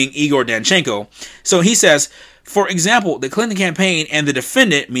defendant being Igor Danchenko. So he says, for example, the Clinton campaign and the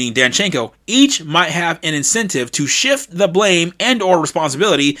defendant, meaning Danchenko, each might have an incentive to shift the blame and or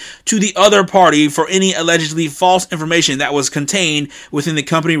responsibility to the other party for any allegedly false information that was contained within the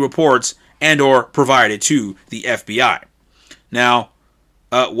company reports and or provided to the FBI. Now,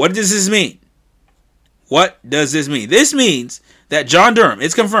 what does this mean? What does this mean? This means that John Durham,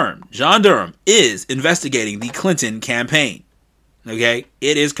 it's confirmed, John Durham is investigating the Clinton campaign. Okay?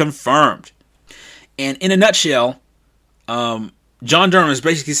 It is confirmed. And in a nutshell, John Durham is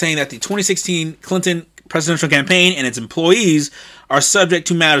basically saying that the 2016 Clinton presidential campaign and its employees are subject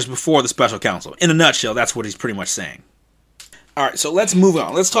to matters before the special counsel. In a nutshell, that's what he's pretty much saying. All right, so let's move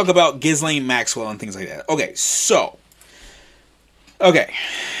on. Let's talk about Ghislaine Maxwell and things like that. Okay, so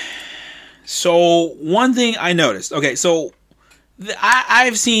one thing I noticed. Okay, so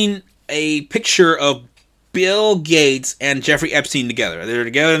I've seen a picture of Bill Gates and Jeffrey Epstein together. They're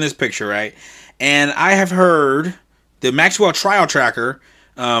together in this picture, right? And I have heard the Maxwell Trial Tracker.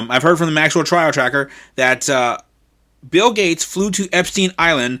 I've heard from the Maxwell Trial Tracker that Bill Gates flew to Epstein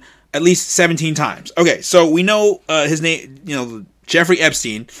Island at least 17 times. Okay, so we know his name, Jeffrey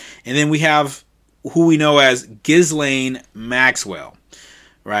Epstein, and then we have who we know as Ghislaine Maxwell,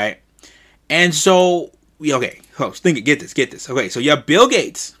 right? And so, okay, host, get this. Okay, so you have Bill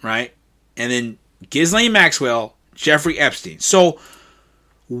Gates, right? And then Ghislaine Maxwell, Jeffrey Epstein. So,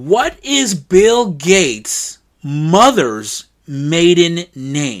 what is Bill Gates' mother's maiden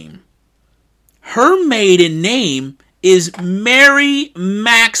name? Her maiden name is Mary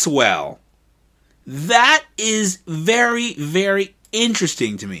Maxwell. That is very, very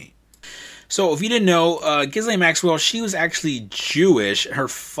interesting to me. So, if you didn't know, Ghislaine Maxwell, she was actually Jewish. Her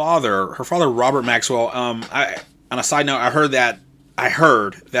father, Robert Maxwell. On a side note, I heard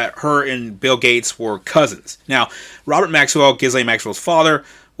that her and Bill Gates were cousins. Now, Robert Maxwell, Ghislaine Maxwell's father,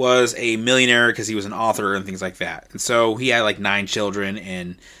 was a millionaire because he was an author and things like that. And so he had like 9 children,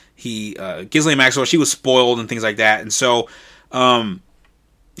 and Ghislaine Maxwell, she was spoiled and things like that. And so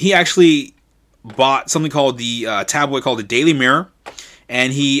he actually bought something called the tabloid called the Daily Mirror,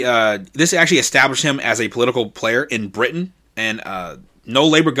 and this actually established him as a political player in Britain. And no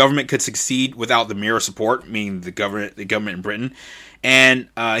Labour government could succeed without the Mirror support, meaning the government in Britain. And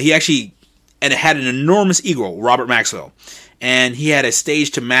he actually had an enormous ego, Robert Maxwell, and he had a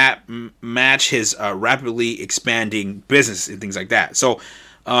stage to match his rapidly expanding business and things like that. So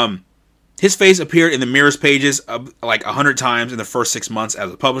his face appeared in the Mirror's pages like 100 times in the first 6 months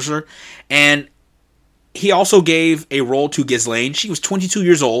as a publisher, and he also gave a role to Ghislaine. She was 22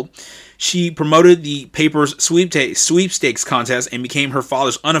 years old. She promoted the paper's sweepstakes contest and became her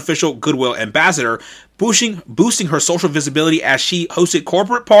father's unofficial goodwill ambassador, boosting her social visibility as she hosted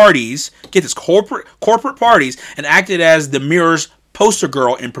corporate parties. Get this, corporate parties, and acted as the Mirror's poster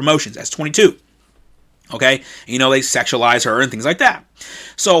girl in promotions as 22. Okay, they sexualize her and things like that.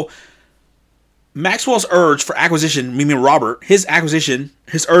 So Maxwell's urge for acquisition, meaning Robert, his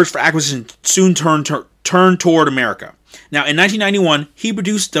urge for acquisition soon turned toward America. Now, in 1991, he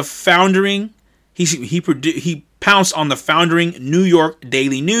produced the foundering. He pounced on the foundering New York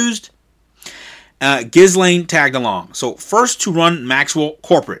Daily News. Ghislaine tagged along. So first to run Maxwell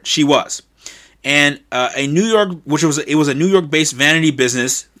Corporate, she was, and a New York, it was a New York-based vanity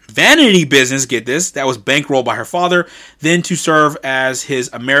business. Get this, that was bankrolled by her father, then to serve as his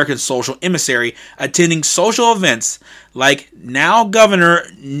American social emissary, attending social events like now Governor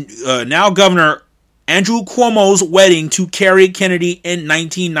Andrew Cuomo's wedding to Kerry Kennedy in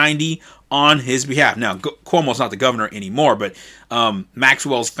 1990 on his behalf. Now, Cuomo's not the governor anymore, but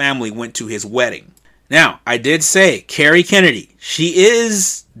Maxwell's family went to his wedding. Now, I did say Kerry Kennedy. She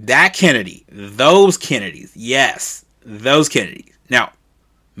is that Kennedy. Those Kennedys. Yes, those Kennedys. Now,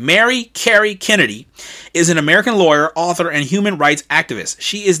 Mary Carey Kennedy is an American lawyer, author, and human rights activist.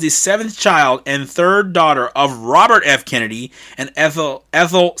 She is the 7th child and 3rd daughter of Robert F. Kennedy and Ethel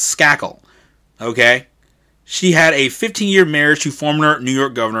Skakel. Okay? She had a 15-year marriage to former New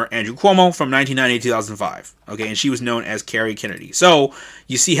York Governor Andrew Cuomo from 1990 to 2005. Okay, and she was known as Kerry Kennedy. So,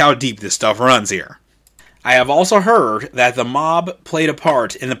 you see how deep this stuff runs here. I have also heard that the mob played a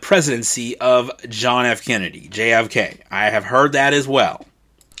part in the presidency of John F. Kennedy, JFK. I have heard that as well.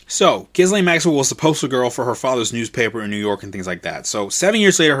 So, Ghislaine Maxwell was the poster girl for her father's newspaper in New York and things like that. So, 7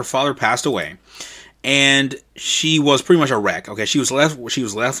 years later, her father passed away, and she was pretty much a wreck. Okay, she was left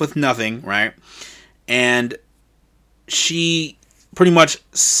with nothing, right? And she pretty much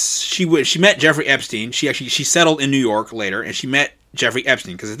she met Jeffrey Epstein. She settled in New York later, and she met Jeffrey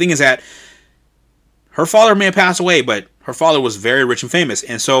Epstein, because the thing is that her father may have passed away, but her father was very rich and famous,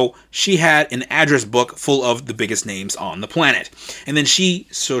 and so she had an address book full of the biggest names on the planet. And then she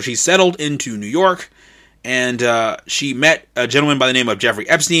settled into New York, and she met a gentleman by the name of Jeffrey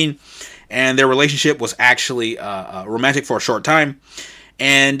Epstein, and their relationship was actually romantic for a short time.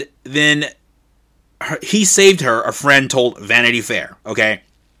 And then he saved her, a friend told Vanity Fair. Okay.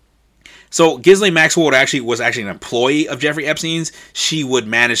 So Ghislaine Maxwell was actually an employee of Jeffrey Epstein's. She would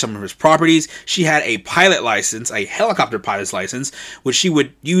manage some of his properties. She had a pilot license, a helicopter pilot's license, which she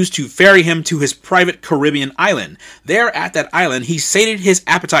would use to ferry him to his private Caribbean island. There at that island, he sated his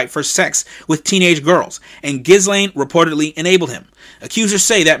appetite for sex with teenage girls, and Ghislaine reportedly enabled him. Accusers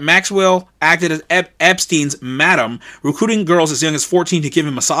say that Maxwell acted as Epstein's madam, recruiting girls as young as 14 to give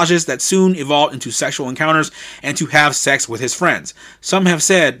him massages that soon evolved into sexual encounters and to have sex with his friends. Some have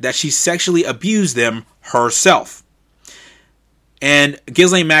said that she sexually abused them herself. And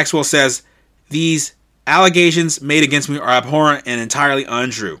Ghislaine Maxwell says, "These allegations made against me are abhorrent and entirely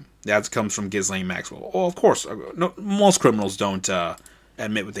untrue." That comes from Ghislaine Maxwell. Well, of course, no, most criminals don't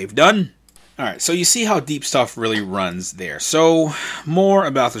admit what they've done. All right, so you see how deep stuff really runs there. So, more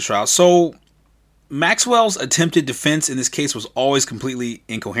about the trial. So, Maxwell's attempted defense in this case was always completely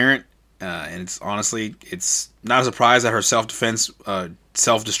incoherent. And it's not a surprise that her self-defense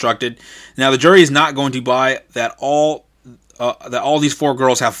self-destructed. Now, the jury is not going to buy that all these 4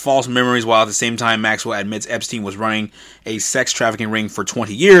 girls have false memories, while at the same time Maxwell admits Epstein was running a sex trafficking ring for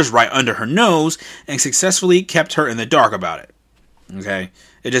 20 years right under her nose and successfully kept her in the dark about it. Okay?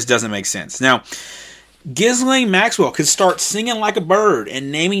 It just doesn't make sense. Now, Ghislaine Maxwell could start singing like a bird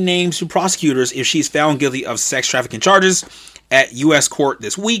and naming names to prosecutors if she's found guilty of sex trafficking charges at U.S. court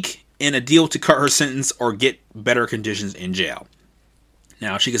this week in a deal to cut her sentence or get better conditions in jail.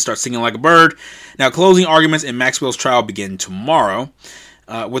 Now, she could start singing like a bird. Now, closing arguments in Maxwell's trial begin tomorrow,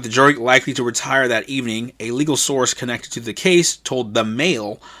 with the jury likely to retire that evening. A legal source connected to the case told The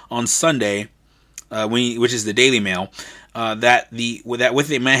Mail on Sunday, which is the Daily Mail, that with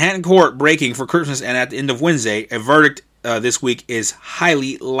the Manhattan court breaking for Christmas and at the end of Wednesday, a verdict this week is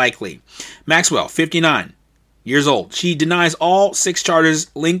highly likely. Maxwell, 59 years old. She denies all 6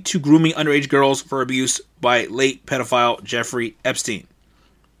 charges linked to grooming underage girls for abuse by late pedophile Jeffrey Epstein.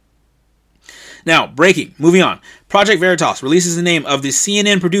 Now, breaking. Moving on. Project Veritas releases the name of the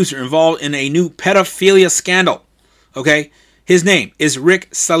CNN producer involved in a new pedophilia scandal. Okay? His name is Rick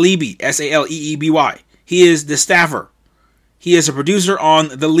Saleeby, Saleeby. He is the staffer. He is a producer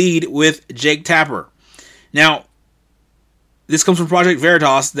on The Lead with Jake Tapper. Now, this comes from Project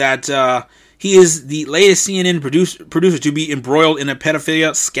Veritas that he is the latest CNN producer to be embroiled in a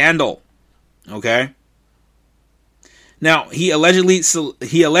pedophilia scandal. Okay? Now, he allegedly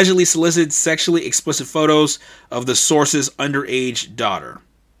solicited sexually explicit photos of the source's underage daughter.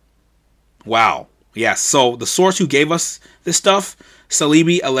 Wow. Yes, so the source who gave us this stuff,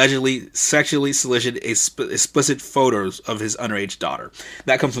 Saleeby allegedly sexually solicited explicit photos of his underage daughter.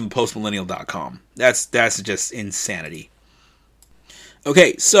 That comes from postmillennial.com. That's just insanity.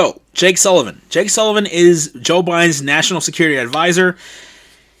 Okay, so Jake Sullivan. Jake Sullivan is Joe Biden's national security advisor,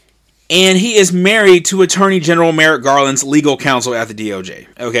 and he is married to Attorney General Merrick Garland's legal counsel at the DOJ.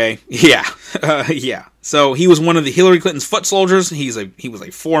 Okay, yeah. So he was one of the Hillary Clinton's foot soldiers. He was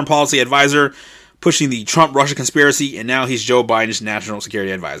a foreign policy advisor pushing the Trump-Russia conspiracy, and now he's Joe Biden's national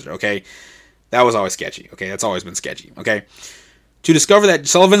security advisor. Okay, that was always sketchy. Okay, that's always been sketchy. Okay. To discover that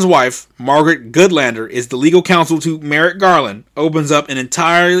Sullivan's wife, Margaret Goodlander, is the legal counsel to Merrick Garland opens up an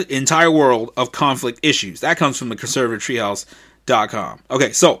entire world of conflict issues. That comes from the conservative treehouse.com.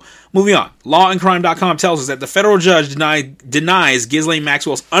 Okay, so moving on. Lawandcrime.com tells us that the federal judge denies Ghislaine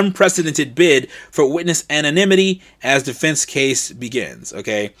Maxwell's unprecedented bid for witness anonymity as defense case begins.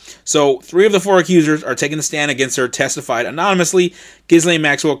 Okay, so 3 of the 4 accusers are taking the stand against her testified anonymously. Ghislaine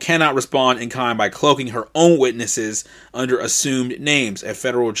Maxwell cannot respond in kind by cloaking her own witnesses under assumed names. A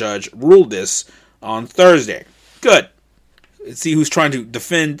federal judge ruled this on Thursday. Good. Let's see who's trying to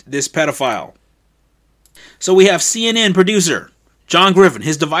defend this pedophile. So we have CNN producer John Griffin.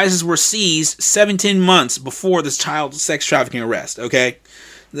 His devices were seized 17 months before this child sex trafficking arrest, okay?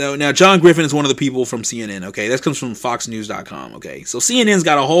 Now, John Griffin is one of the people from CNN, okay? That comes from FoxNews.com, okay? So CNN's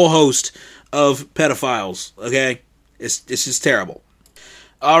got a whole host of pedophiles, okay? It's just terrible.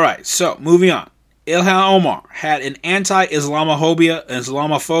 All right, so moving on. Ilhan Omar had an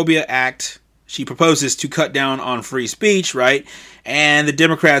anti-Islamophobia act. She proposes to cut down on free speech, right? And the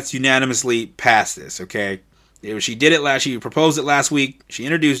Democrats unanimously passed this, okay? She proposed it last week. She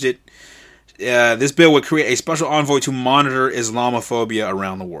introduced it. This bill would create a special envoy to monitor Islamophobia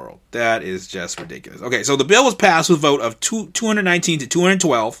around the world. That is just ridiculous. Okay, so the bill was passed with a vote of 219 to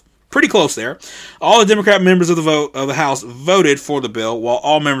 212. Pretty close there. All the Democrat members of the House voted for the bill, while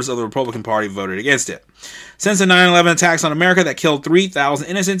all members of the Republican Party voted against it. Since the 9/11 attacks on America that killed 3,000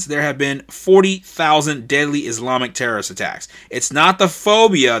 innocents, there have been 40,000 deadly Islamic terrorist attacks. It's not the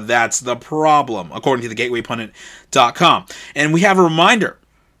phobia that's the problem, according to the GatewayPundit.com. And we have a reminder.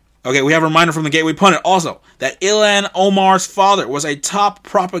 Okay, we have a reminder from the Gateway Pundit also that Ilhan Omar's father was a top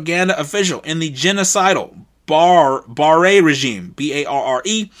propaganda official in the genocidal Barre regime,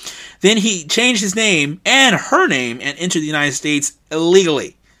 Barre. Then he changed his name and her name and entered the United States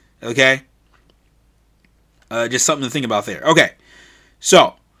illegally. Okay? Just something to think about there. Okay,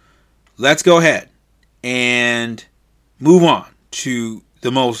 so let's go ahead and move on to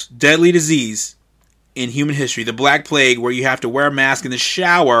the most deadly disease in human history, the Black Plague, where you have to wear a mask in the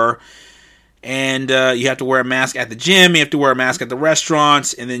shower, and you have to wear a mask at the gym, you have to wear a mask at the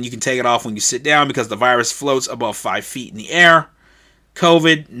restaurants, and then you can take it off when you sit down because the virus floats above 5 feet in the air.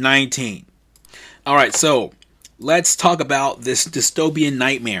 COVID-19. All right, so let's talk about this dystopian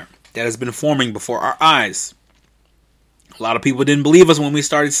nightmare that has been forming before our eyes. A lot of people didn't believe us when we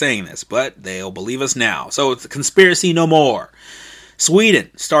started saying this, but they'll believe us now. So it's a conspiracy no more. Sweden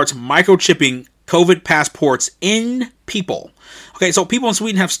starts microchipping COVID passports in people. Okay, so people in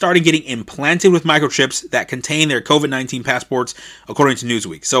Sweden have started getting implanted with microchips that contain their COVID-19 passports, according to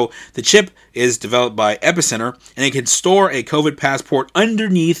Newsweek. So the chip is developed by Epicenter, and it can store a COVID passport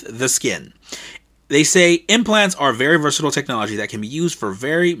underneath the skin. They say implants are very versatile technology that can be used for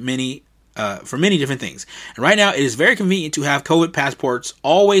many different things. And right now, it is very convenient to have COVID passports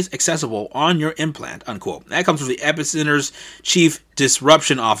always accessible on your implant, unquote. That comes from the Epicenter's chief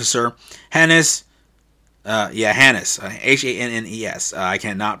disruption officer, Hannes, Hannes, I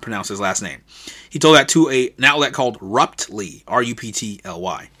cannot pronounce his last name. He told that to an outlet called Ruptly,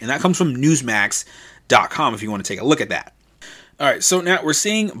 Ruptly. And that comes from Newsmax.com if you want to take a look at that. All right, so now we're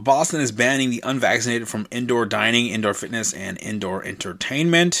seeing Boston is banning the unvaccinated from indoor dining, indoor fitness, and indoor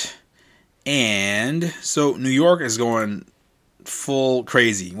entertainment. And so New York is going full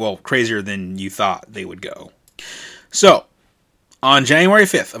crazy. Well, crazier than you thought they would go. So, on January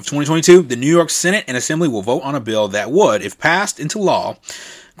 5th of 2022, the New York Senate and Assembly will vote on a bill that would, if passed into law,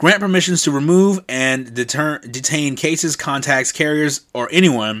 grant permissions to remove and detain cases, contacts, carriers, or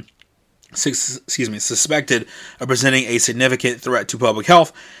anyone suspected of presenting a significant threat to public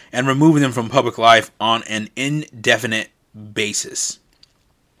health and removing them from public life on an indefinite basis.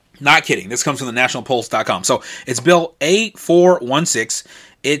 Not kidding. This comes from the nationalpulse.com. So it's Bill A416.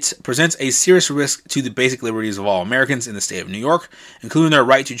 It presents a serious risk to the basic liberties of all Americans in the state of New York, including their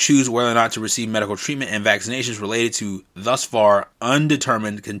right to choose whether or not to receive medical treatment and vaccinations related to thus far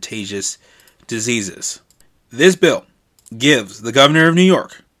undetermined contagious diseases. This bill gives the governor of New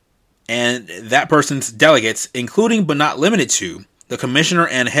York and that person's delegates, including but not limited to the commissioner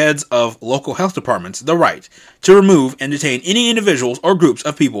and heads of local health departments, the right to remove and detain any individuals or groups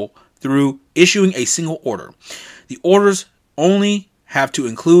of people through issuing a single order. The orders only have to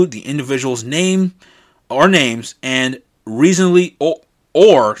include the individual's name or names and reasonably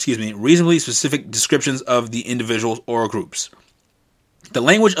specific descriptions of the individuals or groups. The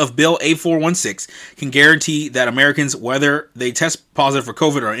language of Bill A416 can guarantee that Americans, whether they test positive for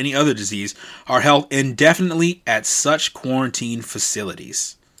COVID or any other disease, are held indefinitely at such quarantine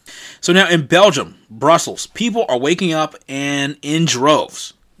facilities. So now in Belgium, Brussels, people are waking up and in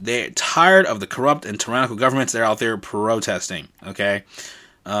droves. They're tired of the corrupt and tyrannical governments that are out there protesting, okay?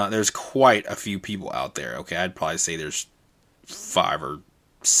 There's quite a few people out there, okay? I'd probably say there's 5 to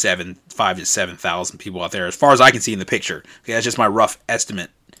 7,000 people out there, as far as I can see in the picture. Okay, that's just my rough estimate.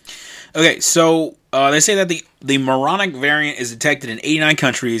 Okay, so they say that the moronic variant is detected in 89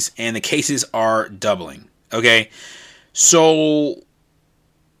 countries, and the cases are doubling. Okay, so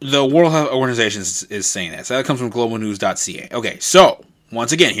the World Health Organization is saying that. So that comes from globalnews.ca. Okay, so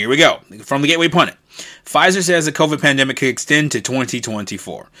once again, here we go. From the Gateway Pundit. Pfizer says the COVID pandemic could extend to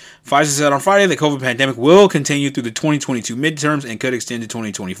 2024. Pfizer said on Friday the COVID pandemic will continue through the 2022 midterms and could extend to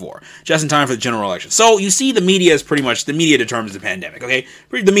 2024, just in time for the general election. So you see, the media is pretty much, the media determines the pandemic, okay?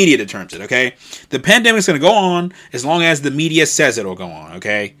 The media determines it, okay? The pandemic's going to go on as long as the media says it'll go on,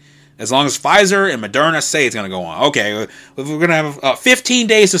 okay? As long as Pfizer and Moderna say it's going to go on. Okay, we're going to have 15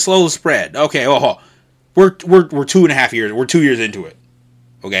 days to slow the spread. Okay, well, we're 2.5 years. We're 2 years into it,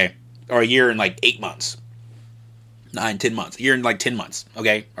 okay? Or a year and like 8 months. 10 months. A year and like 10 months.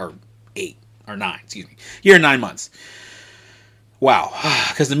 Okay? Or 8. Or 9. Excuse me. Year and 9 months. Wow.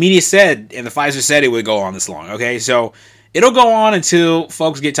 Because the media said, and the Pfizer said it would go on this long. Okay? So, it'll go on until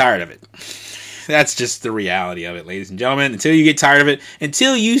folks get tired of it. That's just the reality of it, ladies and gentlemen. Until you get tired of it.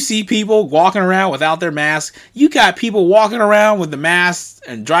 Until you see people walking around without their masks. You got people walking around with the masks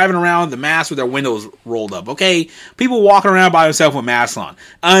and driving around with the masks with their windows rolled up, okay? People walking around by themselves with masks on.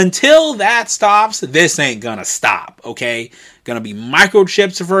 Until that stops, this ain't gonna stop, okay? Gonna be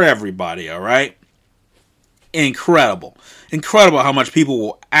microchips for everybody, all right? Incredible. Incredible how much people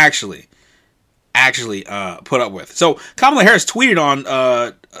will actually put up with. So Kamala Harris tweeted on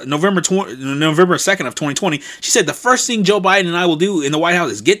November 2nd of 2020. She said the first thing Joe Biden and I will do in the White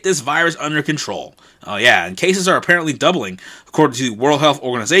House is get this virus under control. Oh yeah, and cases are apparently doubling according to the World Health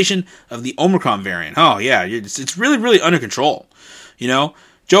Organization of the Omicron variant. Oh yeah, it's really, really under control. You know,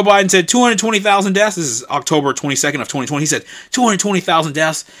 Joe Biden said 220,000 deaths. This is October 22nd of 2020. He said 220,000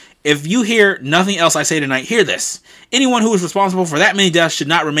 deaths. If you hear nothing else I say tonight, hear this. Anyone who is responsible for that many deaths should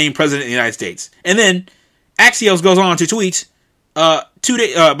not remain president of the United States. And then Axios goes on to tweet about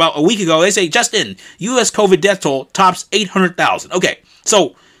a week ago. They say, Justin, U.S. COVID death toll tops 800,000. Okay,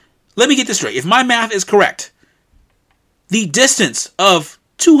 so let me get this straight. If my math is correct, the distance of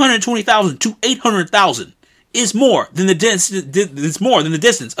 220,000 to 800,000 is more than the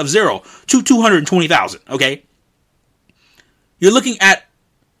distance of 0 to 220,000. Okay, you're looking at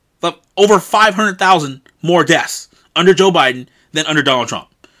over 500,000 more deaths under Joe Biden than under Donald Trump.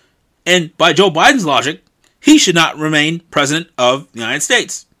 And by Joe Biden's logic, he should not remain president of the United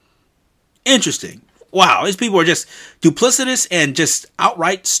States. Interesting. Wow, these people are just duplicitous and just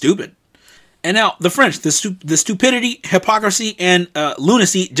outright stupid. And now the French, the stupidity, hypocrisy, and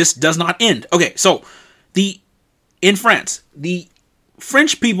lunacy just does not end. Okay, so in France, the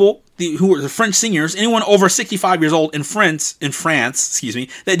French people, who are the French seniors, anyone over 65 years old in France,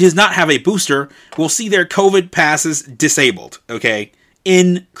 that does not have a booster will see their COVID passes disabled. Okay,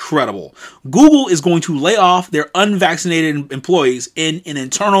 incredible. Google is going to lay off their unvaccinated employees in an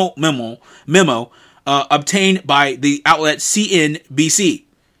internal memo obtained by the outlet CNBC.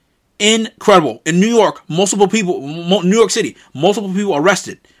 Incredible. In New York City, multiple people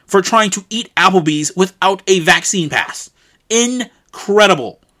arrested for trying to eat Applebee's without a vaccine pass.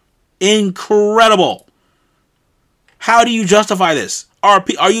 Incredible. How do you justify this? Are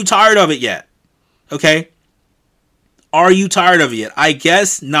you tired of it yet? Okay? Are you tired of it yet? I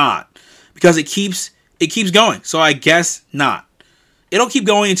guess not. Because it keeps going. So I guess not. It'll keep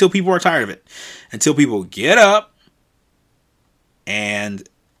going until people are tired of it. Until people get up and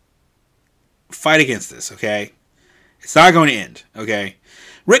fight against this, okay? It's not going to end, okay?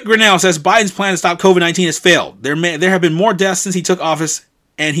 Rick Grinnell says Biden's plan to stop COVID-19 has failed. There have been more deaths since he took office,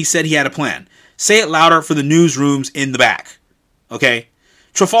 and he said he had a plan. Say it louder for the newsrooms in the back, okay?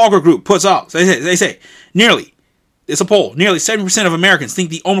 Trafalgar Group puts out, they say, it's a poll, nearly 70% of Americans think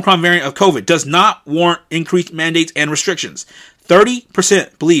the Omicron variant of COVID does not warrant increased mandates and restrictions.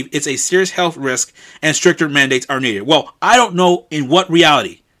 30% believe it's a serious health risk and stricter mandates are needed. Well, I don't know in what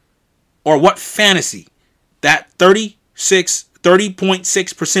reality or what fantasy that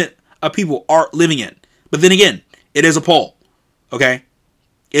 30.6% of people are living in. But then again, it is a poll. Okay?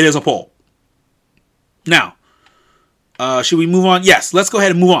 It is a poll. Now, should we move on? Yes, let's go ahead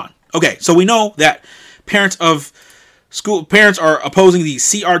and move on. Okay, so we know that parents are opposing the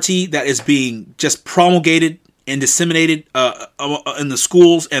CRT that is being just promulgated and disseminated in the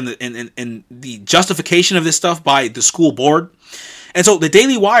schools and the justification of this stuff by the school board. And so the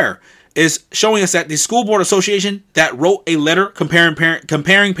Daily Wire is showing us that the School Board Association that wrote a letter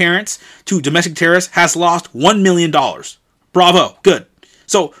comparing parents to domestic terrorists has lost $1 million. Bravo. Good.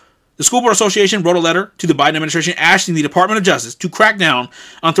 So the School Board Association wrote a letter to the Biden administration asking the Department of Justice to crack down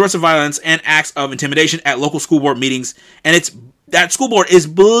on threats of violence and acts of intimidation at local school board meetings. And that school board is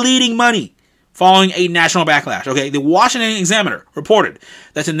bleeding money following a national backlash. Okay, the Washington Examiner reported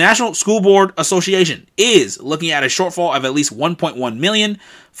that the National School Board Association is looking at a shortfall of at least $1.1 million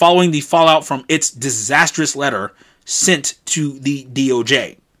following the fallout from its disastrous letter sent to the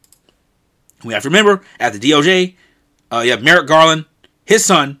DOJ. We have to remember, at the DOJ, you have Merrick Garland. His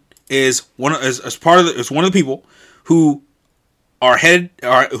son is one of the people who head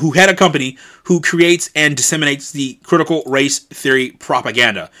a company who creates and disseminates the critical race theory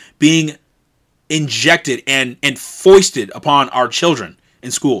propaganda being injected and foisted upon our children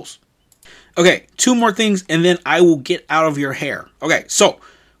in schools. Okay, two more things and then I will get out of your hair. Okay, so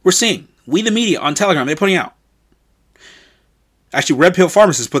we're seeing We the Media on Telegram, they're putting out. Actually, Red Pill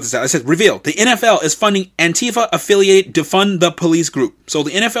Pharmacist put this out. It says, reveal, the NFL is funding Antifa-affiliated Defund the Police group. So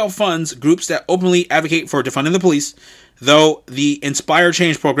the NFL funds groups that openly advocate for defunding the police, though the Inspire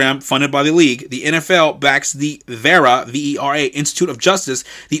Change program funded by the league, the NFL backs the VERA, V-E-R-A, Institute of Justice,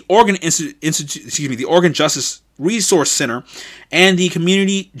 the Oregon the Oregon Justice Resource Center, and the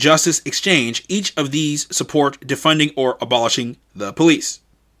Community Justice Exchange. Each of these support defunding or abolishing the police.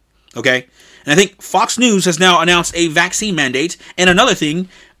 Okay? And I think Fox News has now announced a vaccine mandate. And another thing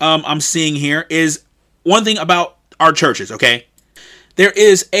I'm seeing here is one thing about our churches, okay? There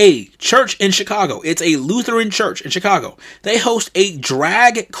is a church in Chicago. It's a Lutheran church in Chicago. They host a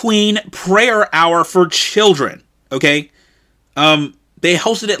drag queen prayer hour for children, okay? They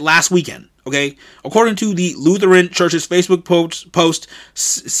hosted it last weekend, okay? According to the Lutheran church's Facebook post,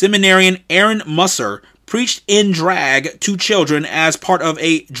 seminarian Aaron Musser preached in drag to children as part of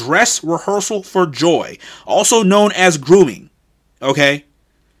a dress rehearsal for joy, also known as grooming. Okay?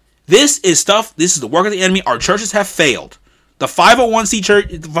 This is the work of the enemy. Our churches have failed. The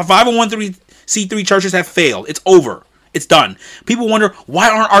 501c3 churches have failed. It's over. It's done. People wonder, why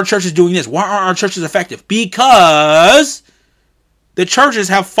aren't our churches doing this? Why aren't our churches effective? Because the churches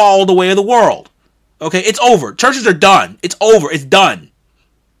have followed the way of the world. Okay? It's over. Churches are done. It's over. It's done.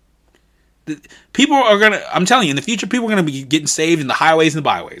 I'm telling you, in the future, people are going to be getting saved in the highways and the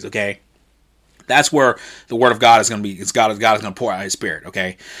byways, okay? That's where the word of God is going to be. God is going to pour out his spirit,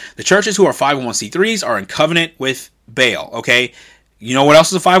 okay? The churches who are 501c3s are in covenant with Baal, okay? You know what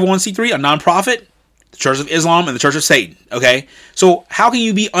else is a 501c3? A nonprofit? The Church of Islam and the Church of Satan, okay? So how can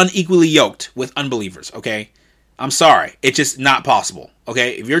you be unequally yoked with unbelievers, okay? I'm sorry. It's just not possible,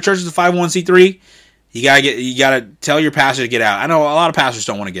 okay? If your church is a 501c3, you gotta tell your pastor to get out. I know a lot of pastors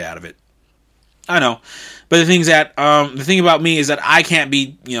don't want to get out of it. I know. But the thing about me is that I can't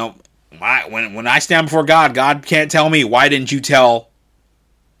be, when I stand before God, God can't tell me, why didn't you tell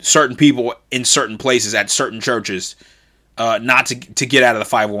certain people in certain places at certain churches not to get out of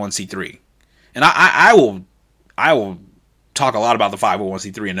the 501c3? And I will talk a lot about the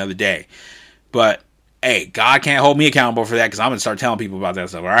 501c3 another day. But hey, God can't hold me accountable for that, because I'm going to start telling people about that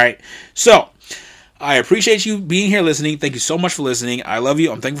stuff, all right? So, I appreciate you being here listening. Thank you so much for listening. I love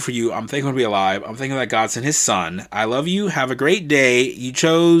you. I'm thankful for you. I'm thankful to be alive. I'm thankful that God sent his son. I love you. Have a great day. You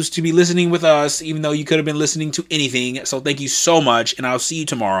chose to be listening with us, even though you could have been listening to anything. So thank you so much, and I'll see you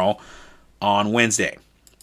tomorrow on Wednesday.